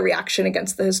must be a reaction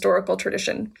against the historical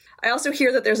tradition. I also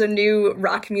hear that there's a new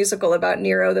rock musical about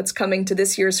Nero that's coming to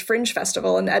this year's Fringe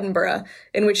Festival in Edinburgh,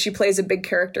 in which she plays a big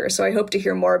character, so I hope to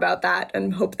hear more about that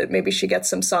and hope that maybe she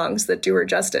gets some songs that do her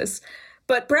justice.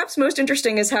 But perhaps most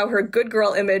interesting is how her good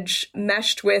girl image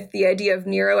meshed with the idea of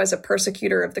Nero as a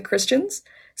persecutor of the Christians.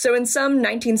 So in some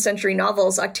 19th century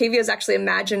novels, Octavia is actually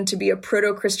imagined to be a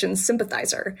proto-Christian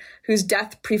sympathizer, whose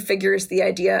death prefigures the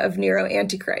idea of Nero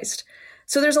Antichrist.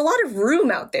 So there's a lot of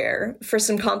room out there for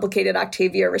some complicated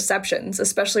Octavia receptions,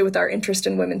 especially with our interest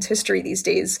in women's history these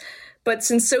days. But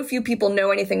since so few people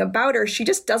know anything about her, she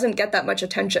just doesn't get that much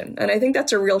attention. And I think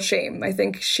that's a real shame. I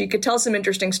think she could tell some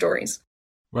interesting stories.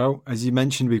 Well, as you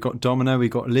mentioned, we've got Domina, we've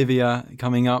got Livia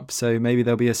coming up, so maybe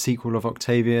there'll be a sequel of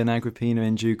Octavia and Agrippina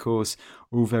in due course.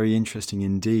 All very interesting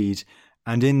indeed.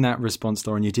 And in that response,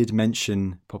 Lauren, you did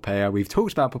mention Poppaea. We've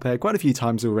talked about Poppaea quite a few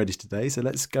times already today, so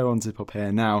let's go on to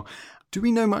Poppaea now. Do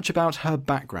we know much about her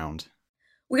background?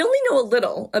 We only know a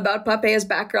little about Poppeia's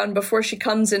background before she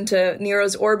comes into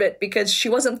Nero's orbit because she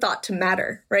wasn't thought to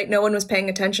matter, right? No one was paying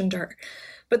attention to her.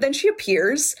 But then she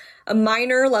appears, a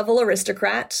minor-level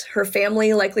aristocrat, her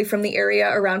family likely from the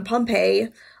area around Pompeii,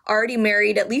 already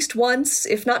married at least once,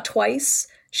 if not twice.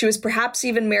 She was perhaps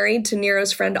even married to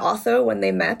Nero's friend Otho when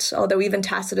they met, although even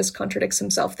Tacitus contradicts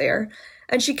himself there.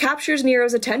 And she captures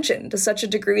Nero's attention to such a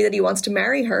degree that he wants to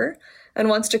marry her and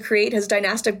wants to create his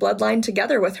dynastic bloodline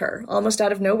together with her, almost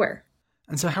out of nowhere.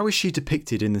 And so how is she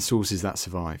depicted in the sources that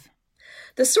survive?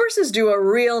 The sources do a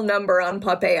real number on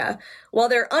Poppaea. While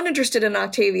they're uninterested in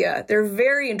Octavia, they're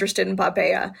very interested in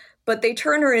Poppaea, but they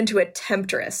turn her into a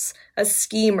temptress, a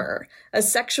schemer, a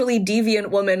sexually deviant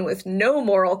woman with no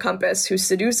moral compass who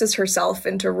seduces herself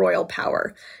into royal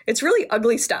power. It's really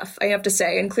ugly stuff, I have to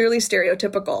say, and clearly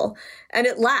stereotypical. And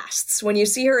it lasts. When you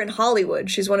see her in Hollywood,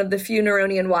 she's one of the few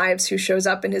Neronian wives who shows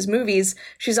up in his movies.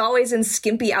 She's always in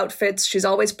skimpy outfits. She's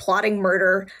always plotting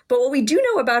murder. But what we do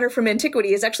know about her from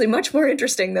antiquity is actually much more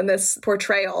interesting than this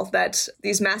portrayal that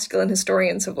these masculine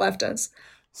historians have left us.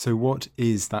 So what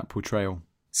is that portrayal?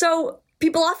 So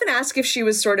people often ask if she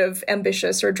was sort of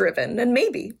ambitious or driven, and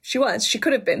maybe she was. She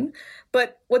could have been.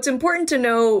 But what's important to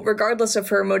know, regardless of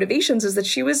her motivations, is that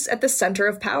she was at the center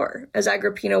of power, as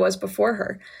Agrippina was before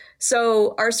her.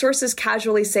 So our sources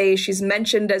casually say she's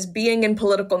mentioned as being in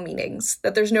political meetings,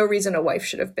 that there's no reason a wife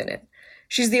should have been in.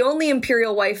 She's the only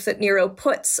imperial wife that Nero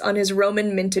puts on his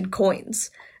Roman minted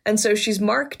coins. And so she's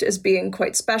marked as being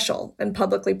quite special and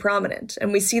publicly prominent.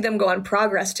 And we see them go on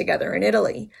progress together in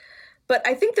Italy. But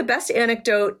I think the best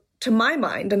anecdote, to my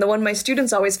mind, and the one my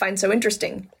students always find so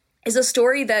interesting, is a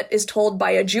story that is told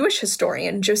by a Jewish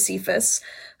historian, Josephus,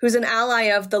 who's an ally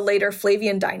of the later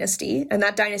Flavian dynasty, and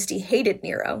that dynasty hated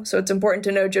Nero. So it's important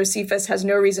to know Josephus has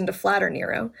no reason to flatter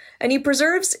Nero. And he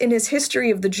preserves in his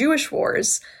History of the Jewish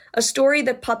Wars a story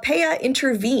that Poppaea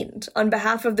intervened on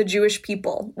behalf of the Jewish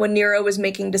people when Nero was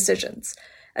making decisions,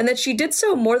 and that she did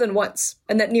so more than once,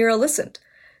 and that Nero listened.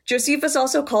 Josephus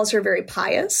also calls her very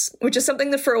pious, which is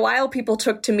something that for a while people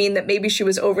took to mean that maybe she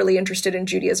was overly interested in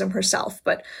Judaism herself,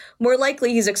 but more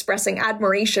likely he's expressing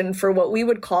admiration for what we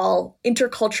would call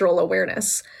intercultural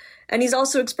awareness. And he's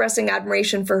also expressing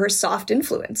admiration for her soft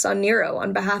influence on Nero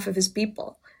on behalf of his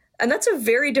people. And that's a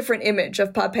very different image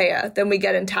of Poppaea than we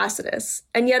get in Tacitus,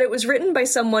 and yet it was written by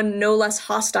someone no less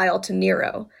hostile to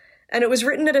Nero. And it was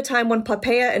written at a time when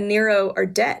Poppaea and Nero are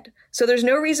dead. So there's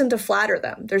no reason to flatter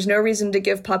them. There's no reason to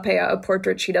give Poppaea a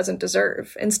portrait she doesn't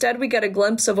deserve. Instead, we get a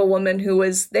glimpse of a woman who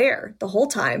was there the whole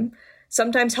time,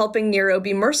 sometimes helping Nero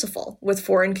be merciful with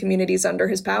foreign communities under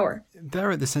his power.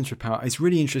 There at the centre of power, it's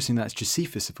really interesting that's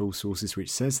Josephus of all sources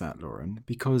which says that, Lauren,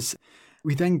 because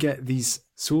we then get these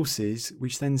sources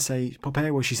which then say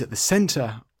Poppaea, well, she's at the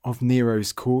centre of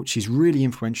Nero's court. She's really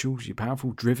influential. She's a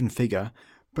powerful, driven figure,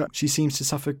 but she seems to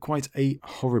suffer quite a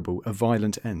horrible, a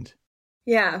violent end.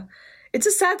 Yeah, it's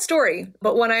a sad story,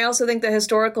 but one I also think the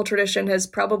historical tradition has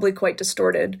probably quite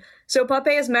distorted. So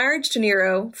Poppaea's marriage to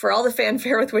Nero, for all the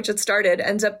fanfare with which it started,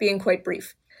 ends up being quite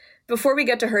brief. Before we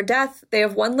get to her death, they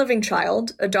have one living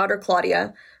child, a daughter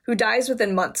Claudia, who dies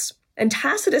within months. And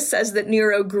Tacitus says that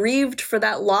Nero grieved for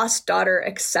that lost daughter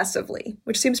excessively,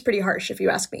 which seems pretty harsh if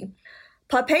you ask me.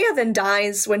 Poppaea then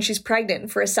dies when she's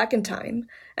pregnant for a second time,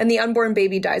 and the unborn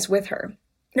baby dies with her.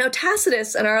 Now,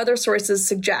 Tacitus and our other sources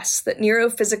suggest that Nero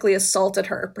physically assaulted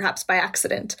her, perhaps by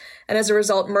accident, and as a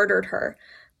result murdered her.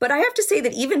 But I have to say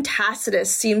that even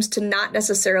Tacitus seems to not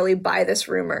necessarily buy this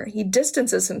rumor. He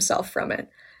distances himself from it.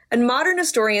 And modern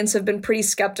historians have been pretty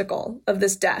skeptical of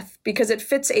this death because it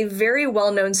fits a very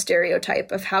well-known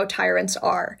stereotype of how tyrants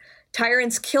are.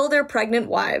 Tyrants kill their pregnant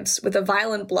wives with a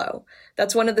violent blow.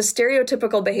 That's one of the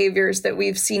stereotypical behaviors that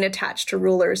we've seen attached to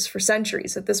rulers for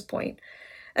centuries at this point.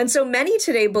 And so many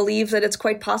today believe that it's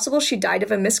quite possible she died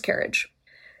of a miscarriage.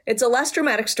 It's a less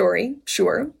dramatic story,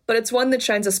 sure, but it's one that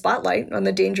shines a spotlight on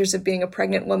the dangers of being a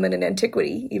pregnant woman in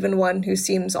antiquity, even one who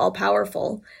seems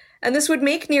all-powerful. And this would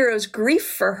make Nero's grief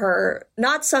for her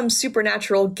not some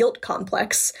supernatural guilt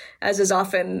complex, as is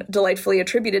often delightfully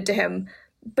attributed to him,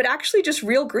 but actually just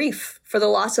real grief for the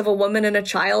loss of a woman and a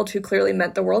child who clearly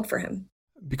meant the world for him.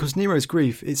 Because Nero's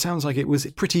grief, it sounds like it was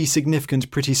pretty significant,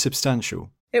 pretty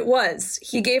substantial. It was.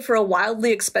 He gave her a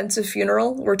wildly expensive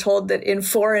funeral. We're told that in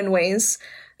foreign ways.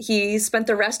 He spent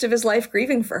the rest of his life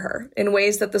grieving for her in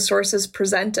ways that the sources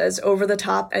present as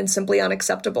over-the-top and simply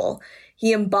unacceptable.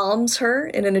 He embalms her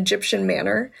in an Egyptian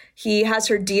manner. He has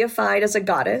her deified as a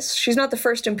goddess. She's not the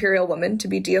first imperial woman to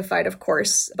be deified, of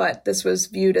course, but this was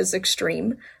viewed as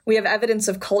extreme. We have evidence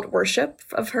of cult worship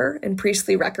of her in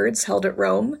priestly records held at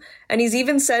Rome, and he's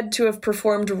even said to have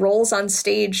performed roles on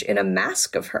stage in a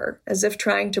mask of her, as if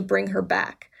trying to bring her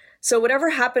back. So whatever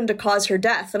happened to cause her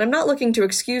death, and I'm not looking to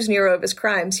excuse Nero of his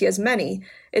crimes, he has many,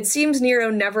 it seems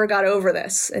Nero never got over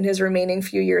this in his remaining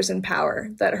few years in power,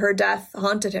 that her death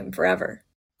haunted him forever.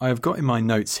 I have got in my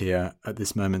notes here at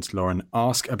this moment, Lauren,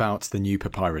 ask about the new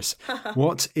papyrus.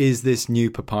 What is this new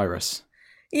papyrus?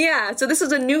 Yeah, so this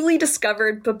is a newly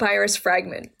discovered papyrus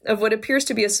fragment of what appears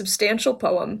to be a substantial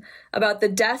poem about the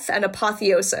death and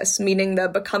apotheosis, meaning the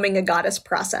becoming a goddess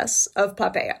process of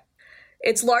Poppaea.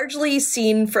 It's largely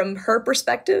seen from her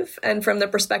perspective and from the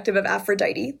perspective of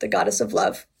Aphrodite, the goddess of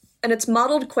love. And it's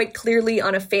modeled quite clearly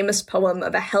on a famous poem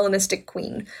of a Hellenistic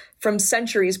queen from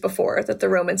centuries before that the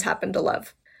Romans happened to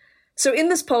love. So in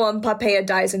this poem, Poppaea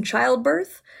dies in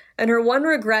childbirth, and her one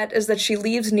regret is that she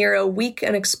leaves Nero weak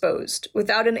and exposed,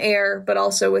 without an heir, but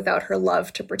also without her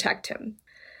love to protect him.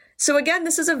 So again,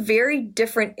 this is a very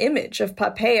different image of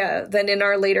Poppaea than in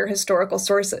our later historical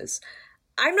sources.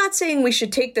 I'm not saying we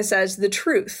should take this as the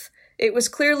truth. It was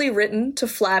clearly written to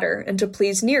flatter and to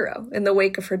please Nero in the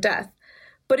wake of her death.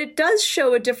 But it does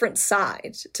show a different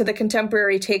side to the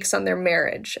contemporary takes on their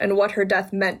marriage and what her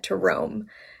death meant to Rome.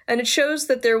 And it shows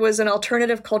that there was an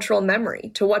alternative cultural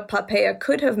memory to what Poppaea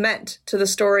could have meant to the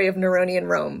story of Neronian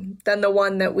Rome than the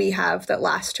one that we have that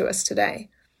lasts to us today.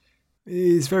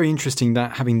 It's very interesting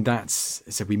that having that,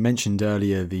 so we mentioned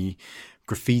earlier the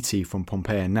graffiti from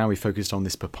Pompeii, and now we focused on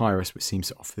this papyrus, which seems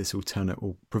to offer this alternate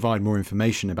or provide more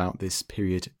information about this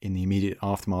period in the immediate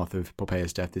aftermath of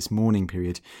Pompeia's death, this mourning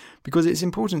period, because it's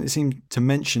important, it seems, to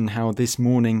mention how this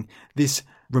mourning, this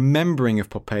remembering of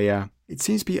Poppaea, it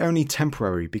seems to be only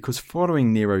temporary, because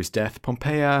following Nero's death,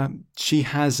 Poppaea, she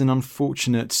has an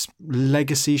unfortunate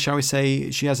legacy, shall we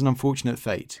say? She has an unfortunate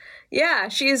fate. Yeah,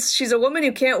 she's a woman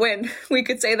who can't win. We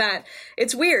could say that.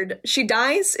 It's weird. She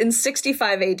dies in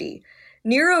 65 AD.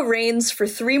 Nero reigns for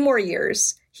 3 more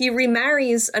years. He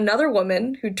remarries another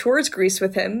woman who tours Greece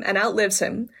with him and outlives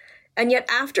him. And yet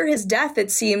after his death,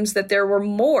 it seems that there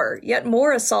were yet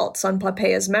more assaults on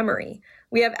Poppaea's memory.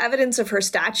 We have evidence of her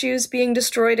statues being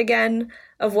destroyed again,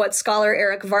 of what scholar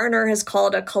Eric Varner has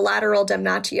called a collateral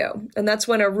damnatio. And that's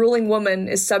when a ruling woman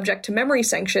is subject to memory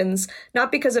sanctions,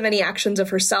 not because of any actions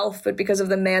of herself, but because of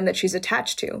the man that she's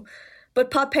attached to. But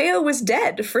Poppaea was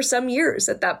dead for some years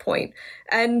at that point.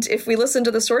 And if we listen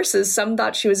to the sources, some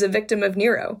thought she was a victim of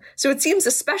Nero. So it seems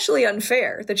especially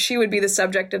unfair that she would be the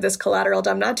subject of this collateral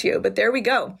damnatio. But there we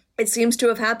go. It seems to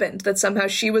have happened that somehow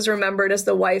she was remembered as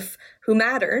the wife who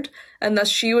mattered, and thus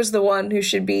she was the one who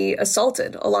should be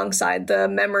assaulted alongside the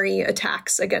memory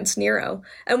attacks against Nero.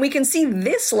 And we can see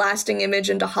this lasting image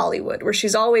into Hollywood, where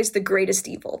she's always the greatest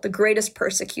evil, the greatest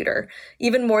persecutor,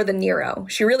 even more than Nero.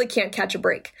 She really can't catch a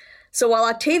break. So while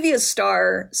Octavia's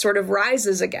star sort of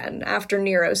rises again after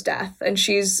Nero's death, and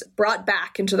she's brought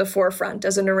back into the forefront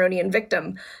as a Neronian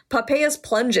victim, Poppaea's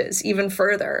plunges even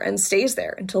further and stays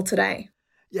there until today.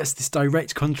 Yes, this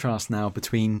direct contrast now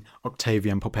between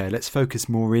Octavia and Poppaea. Let's focus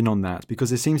more in on that, because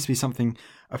there seems to be something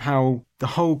of how the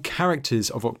whole characters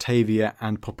of Octavia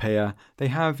and Poppaea, they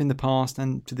have in the past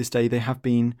and to this day, they have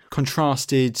been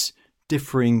contrasted,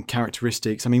 differing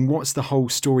characteristics. I mean, what's the whole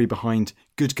story behind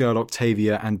good girl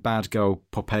Octavia and bad girl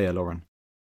Poppaea, Lauren?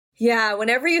 Yeah,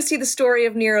 whenever you see the story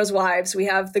of Nero's wives, we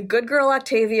have the good girl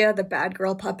Octavia, the bad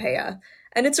girl Poppaea.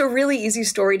 And it's a really easy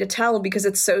story to tell because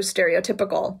it's so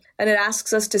stereotypical, and it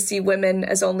asks us to see women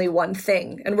as only one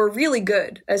thing. And we're really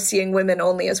good at seeing women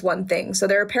only as one thing. So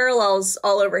there are parallels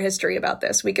all over history about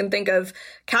this. We can think of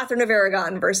Catherine of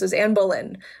Aragon versus Anne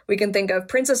Boleyn. We can think of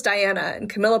Princess Diana and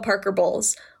Camilla Parker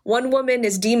Bowles. One woman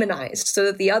is demonized so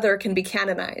that the other can be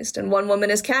canonized, and one woman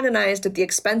is canonized at the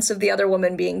expense of the other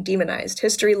woman being demonized.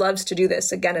 History loves to do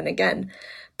this again and again.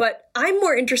 But I'm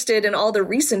more interested in all the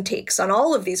recent takes on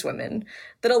all of these women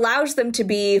that allows them to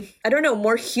be,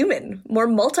 more human, more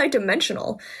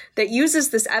multidimensional, that uses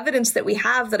this evidence that we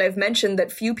have that I've mentioned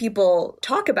that few people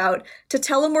talk about to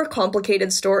tell a more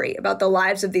complicated story about the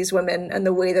lives of these women and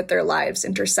the way that their lives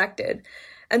intersected.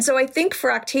 And so I think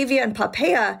for Octavia and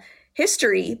Poppaea,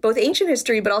 history, both ancient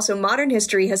history but also modern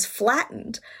history, has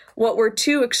flattened what were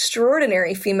 2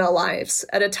 extraordinary female lives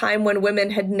at a time when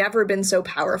women had never been so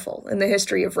powerful in the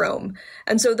history of Rome.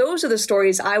 And so those are the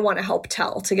stories I want to help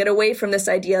tell, to get away from this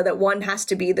idea that one has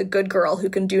to be the good girl who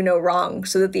can do no wrong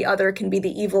so that the other can be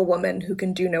the evil woman who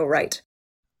can do no right.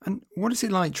 And what is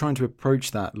it like trying to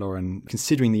approach that, Lauren,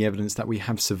 considering the evidence that we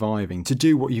have surviving, to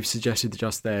do what you've suggested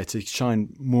just there, to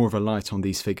shine more of a light on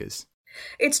these figures?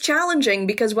 It's challenging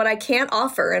because what I can't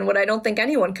offer, and what I don't think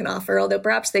anyone can offer, although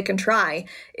perhaps they can try,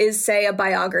 is, say, a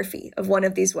biography of one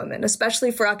of these women, especially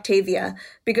for Octavia,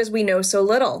 because we know so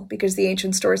little, because the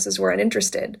ancient sources were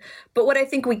uninterested. But what I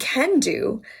think we can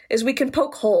do is we can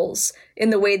poke holes in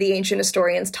the way the ancient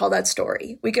historians tell that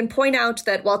story. We can point out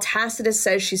that while Tacitus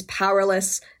says she's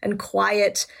powerless and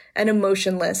quiet and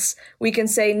emotionless, we can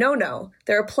say, no,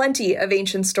 there are plenty of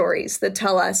ancient stories that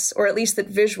tell us, or at least that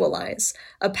visualize,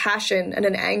 a passion and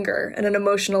an anger and an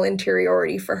emotional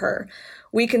interiority for her.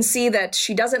 We can see that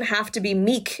she doesn't have to be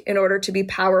meek in order to be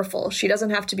powerful. She doesn't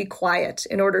have to be quiet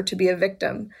in order to be a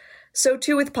victim. So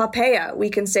too with Poppaea, we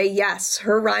can say yes,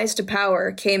 her rise to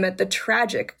power came at the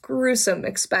tragic, gruesome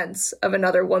expense of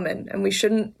another woman, and we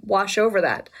shouldn't wash over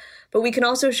that. But we can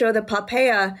also show that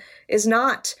Poppaea is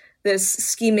not this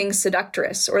scheming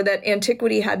seductress, or that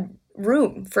antiquity had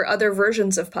room for other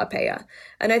versions of Poppaea.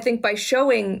 And I think by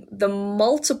showing the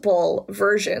multiple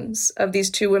versions of these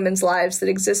two women's lives that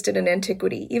existed in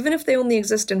antiquity, even if they only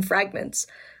exist in fragments,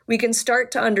 we can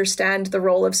start to understand the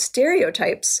role of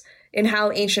stereotypes in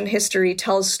how ancient history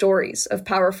tells stories of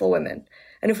powerful women.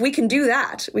 And if we can do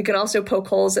that, we can also poke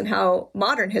holes in how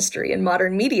modern history and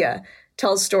modern media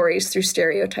tells stories through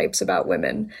stereotypes about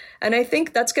women. And I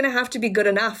think that's going to have to be good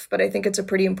enough, but I think it's a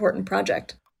pretty important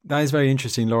project. That is very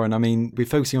interesting, Lauren. I mean, we're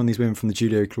focusing on these women from the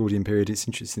Julio-Claudian period. It's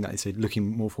interesting that you say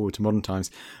looking more forward to modern times.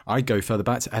 I'd go further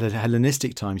back to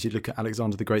Hellenistic times. You look at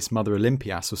Alexander the Great's mother,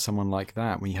 Olympias, or someone like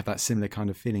that, when you have that similar kind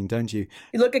of feeling, don't you?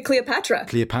 You look at Cleopatra.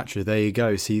 Cleopatra, there you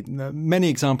go. See, many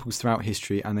examples throughout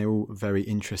history, and they're all very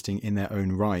interesting in their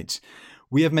own right.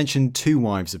 We have mentioned 2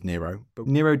 wives of Nero, but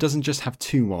Nero doesn't just have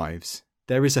 2 wives.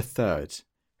 There is a third.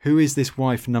 Who is this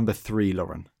wife number 3,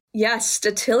 Lauren? Yes,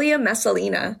 Statilia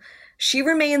Messalina. She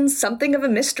remains something of a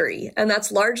mystery, and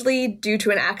that's largely due to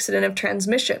an accident of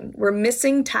transmission. We're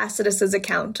missing Tacitus's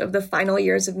account of the final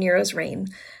years of Nero's reign,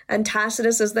 and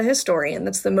Tacitus is the historian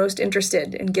that's the most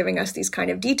interested in giving us these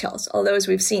kind of details, although as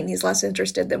we've seen, he's less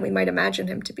interested than we might imagine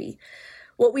him to be.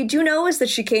 What we do know is that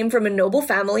she came from a noble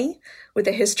family with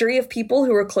a history of people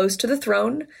who were close to the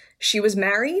throne. She was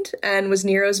married and was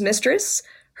Nero's mistress.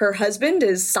 Her husband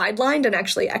is sidelined and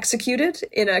actually executed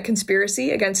in a conspiracy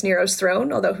against Nero's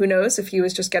throne, although who knows if he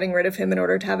was just getting rid of him in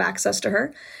order to have access to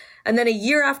her. And then a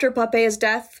year after Poppaea's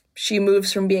death, she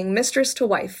moves from being mistress to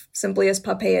wife, simply as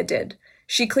Poppaea did.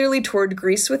 She clearly toured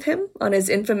Greece with him on his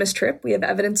infamous trip. We have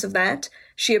evidence of that.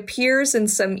 She appears in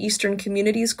some Eastern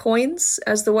communities' coins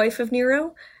as the wife of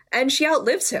Nero, and she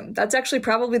outlives him. That's actually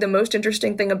probably the most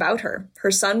interesting thing about her. Her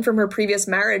son from her previous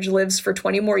marriage lives for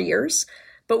 20 more years,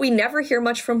 but we never hear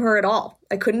much from her at all.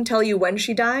 I couldn't tell you when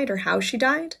she died or how she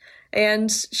died,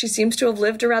 and she seems to have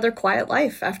lived a rather quiet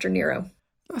life after Nero.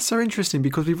 That's so interesting,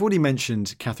 because we've already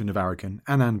mentioned Catherine of Aragon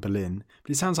and Anne Boleyn,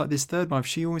 but it sounds like this third wife,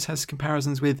 she always has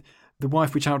comparisons with the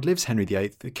wife which outlives Henry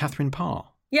VIII, Catherine Parr.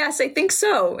 Yes, I think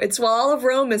so. It's while all of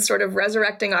Rome is sort of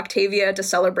resurrecting Octavia to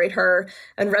celebrate her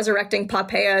and resurrecting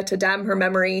Poppaea to damn her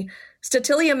memory,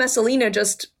 Statilia Messalina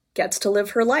just gets to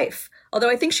live her life. Although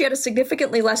I think she had a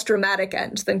significantly less dramatic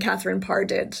end than Catherine Parr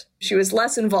did. She was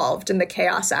less involved in the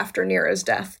chaos after Nero's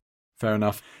death. Fair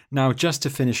enough. Now, just to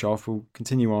finish off, we'll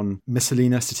continue on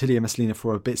Statilia Messalina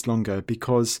for a bit longer,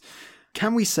 because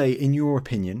can we say, in your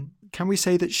opinion, can we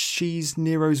say that she's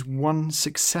Nero's one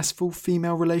successful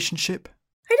female relationship?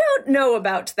 I don't know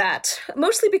about that,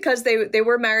 mostly because they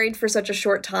were married for such a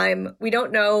short time. We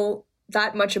don't know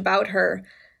that much about her.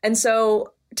 And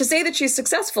so to say that she's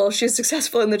successful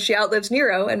in that she outlives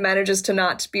Nero and manages to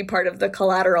not be part of the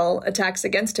collateral attacks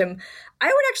against him. I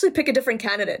would actually pick a different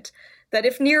candidate. That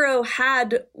if Nero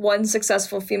had one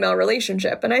successful female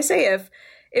relationship, and I say if,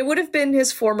 it would have been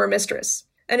his former mistress.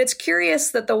 And it's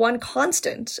curious that the one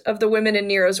constant of the women in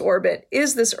Nero's orbit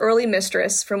is this early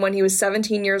mistress from when he was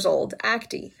 17 years old,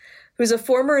 Acte, who's a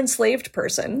former enslaved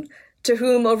person to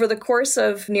whom over the course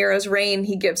of Nero's reign,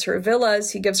 he gives her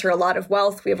villas, he gives her a lot of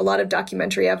wealth. We have a lot of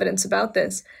documentary evidence about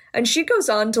this. And she goes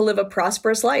on to live a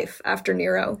prosperous life after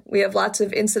Nero. We have lots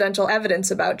of incidental evidence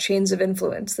about chains of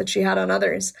influence that she had on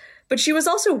others. But she was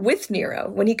also with Nero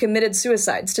when he committed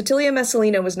suicide. Statilia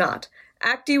Messalina was not.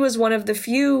 Acte was one of the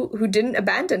few who didn't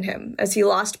abandon him as he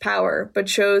lost power, but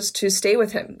chose to stay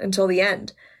with him until the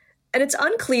end. And it's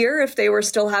unclear if they were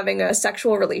still having a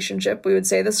sexual relationship. We would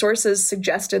say the sources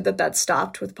suggested that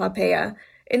stopped with Poppaea.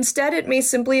 Instead, it may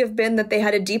simply have been that they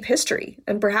had a deep history,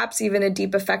 and perhaps even a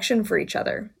deep affection for each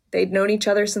other. They'd known each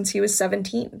other since he was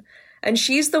 17. And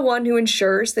she's the one who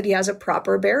ensures that he has a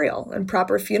proper burial and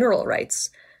proper funeral rites.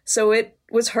 So it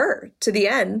was her, to the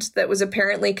end, that was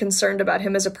apparently concerned about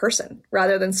him as a person,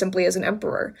 rather than simply as an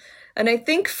emperor. And I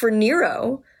think for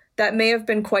Nero, that may have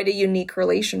been quite a unique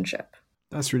relationship.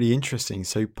 That's really interesting.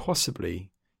 So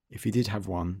possibly, if he did have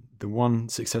one, the one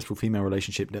successful female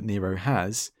relationship that Nero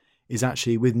has is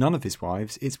actually with none of his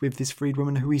wives. It's with this freed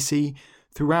woman who we see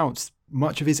throughout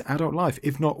much of his adult life,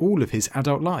 if not all of his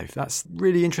adult life. That's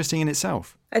really interesting in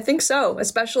itself. I think so,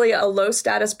 especially a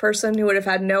low-status person who would have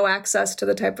had no access to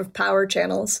the type of power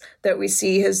channels that we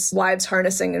see his wives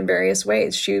harnessing in various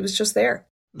ways. She was just there.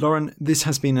 Lauren, this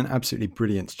has been an absolutely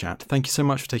brilliant chat. Thank you so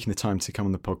much for taking the time to come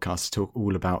on the podcast to talk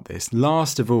all about this.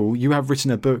 Last of all, you have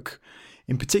written a book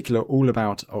in particular all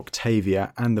about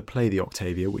Octavia and the play The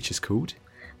Octavia, which is called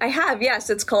I have,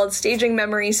 yes. It's called Staging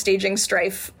Memory, Staging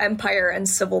Strife, Empire and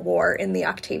Civil War in the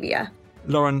Octavia.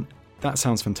 Lauren, that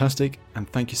sounds fantastic, and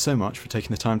thank you so much for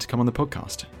taking the time to come on the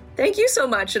podcast. Thank you so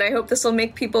much, and I hope this will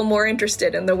make people more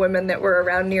interested in the women that were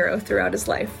around Nero throughout his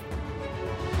life.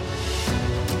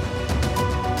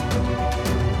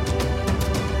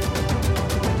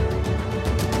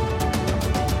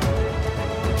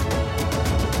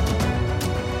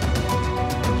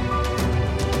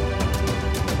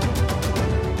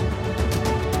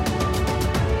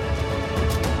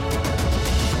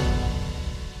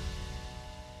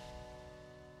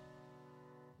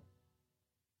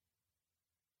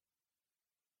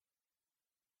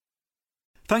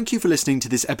 Thank you for listening to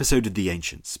this episode of The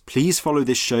Ancients. Please follow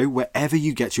this show wherever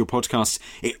you get your podcasts.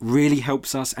 It really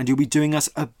helps us and you'll be doing us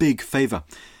a big favour.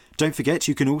 Don't forget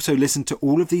you can also listen to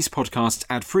all of these podcasts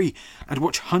ad-free and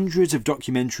watch hundreds of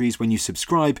documentaries when you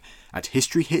subscribe at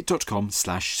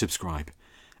historyhit.com/subscribe.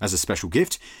 As a special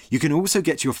gift, you can also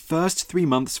get your first 3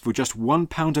 months for just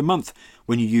 £1 a month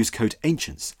when you use code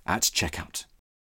ANCIENTS at checkout.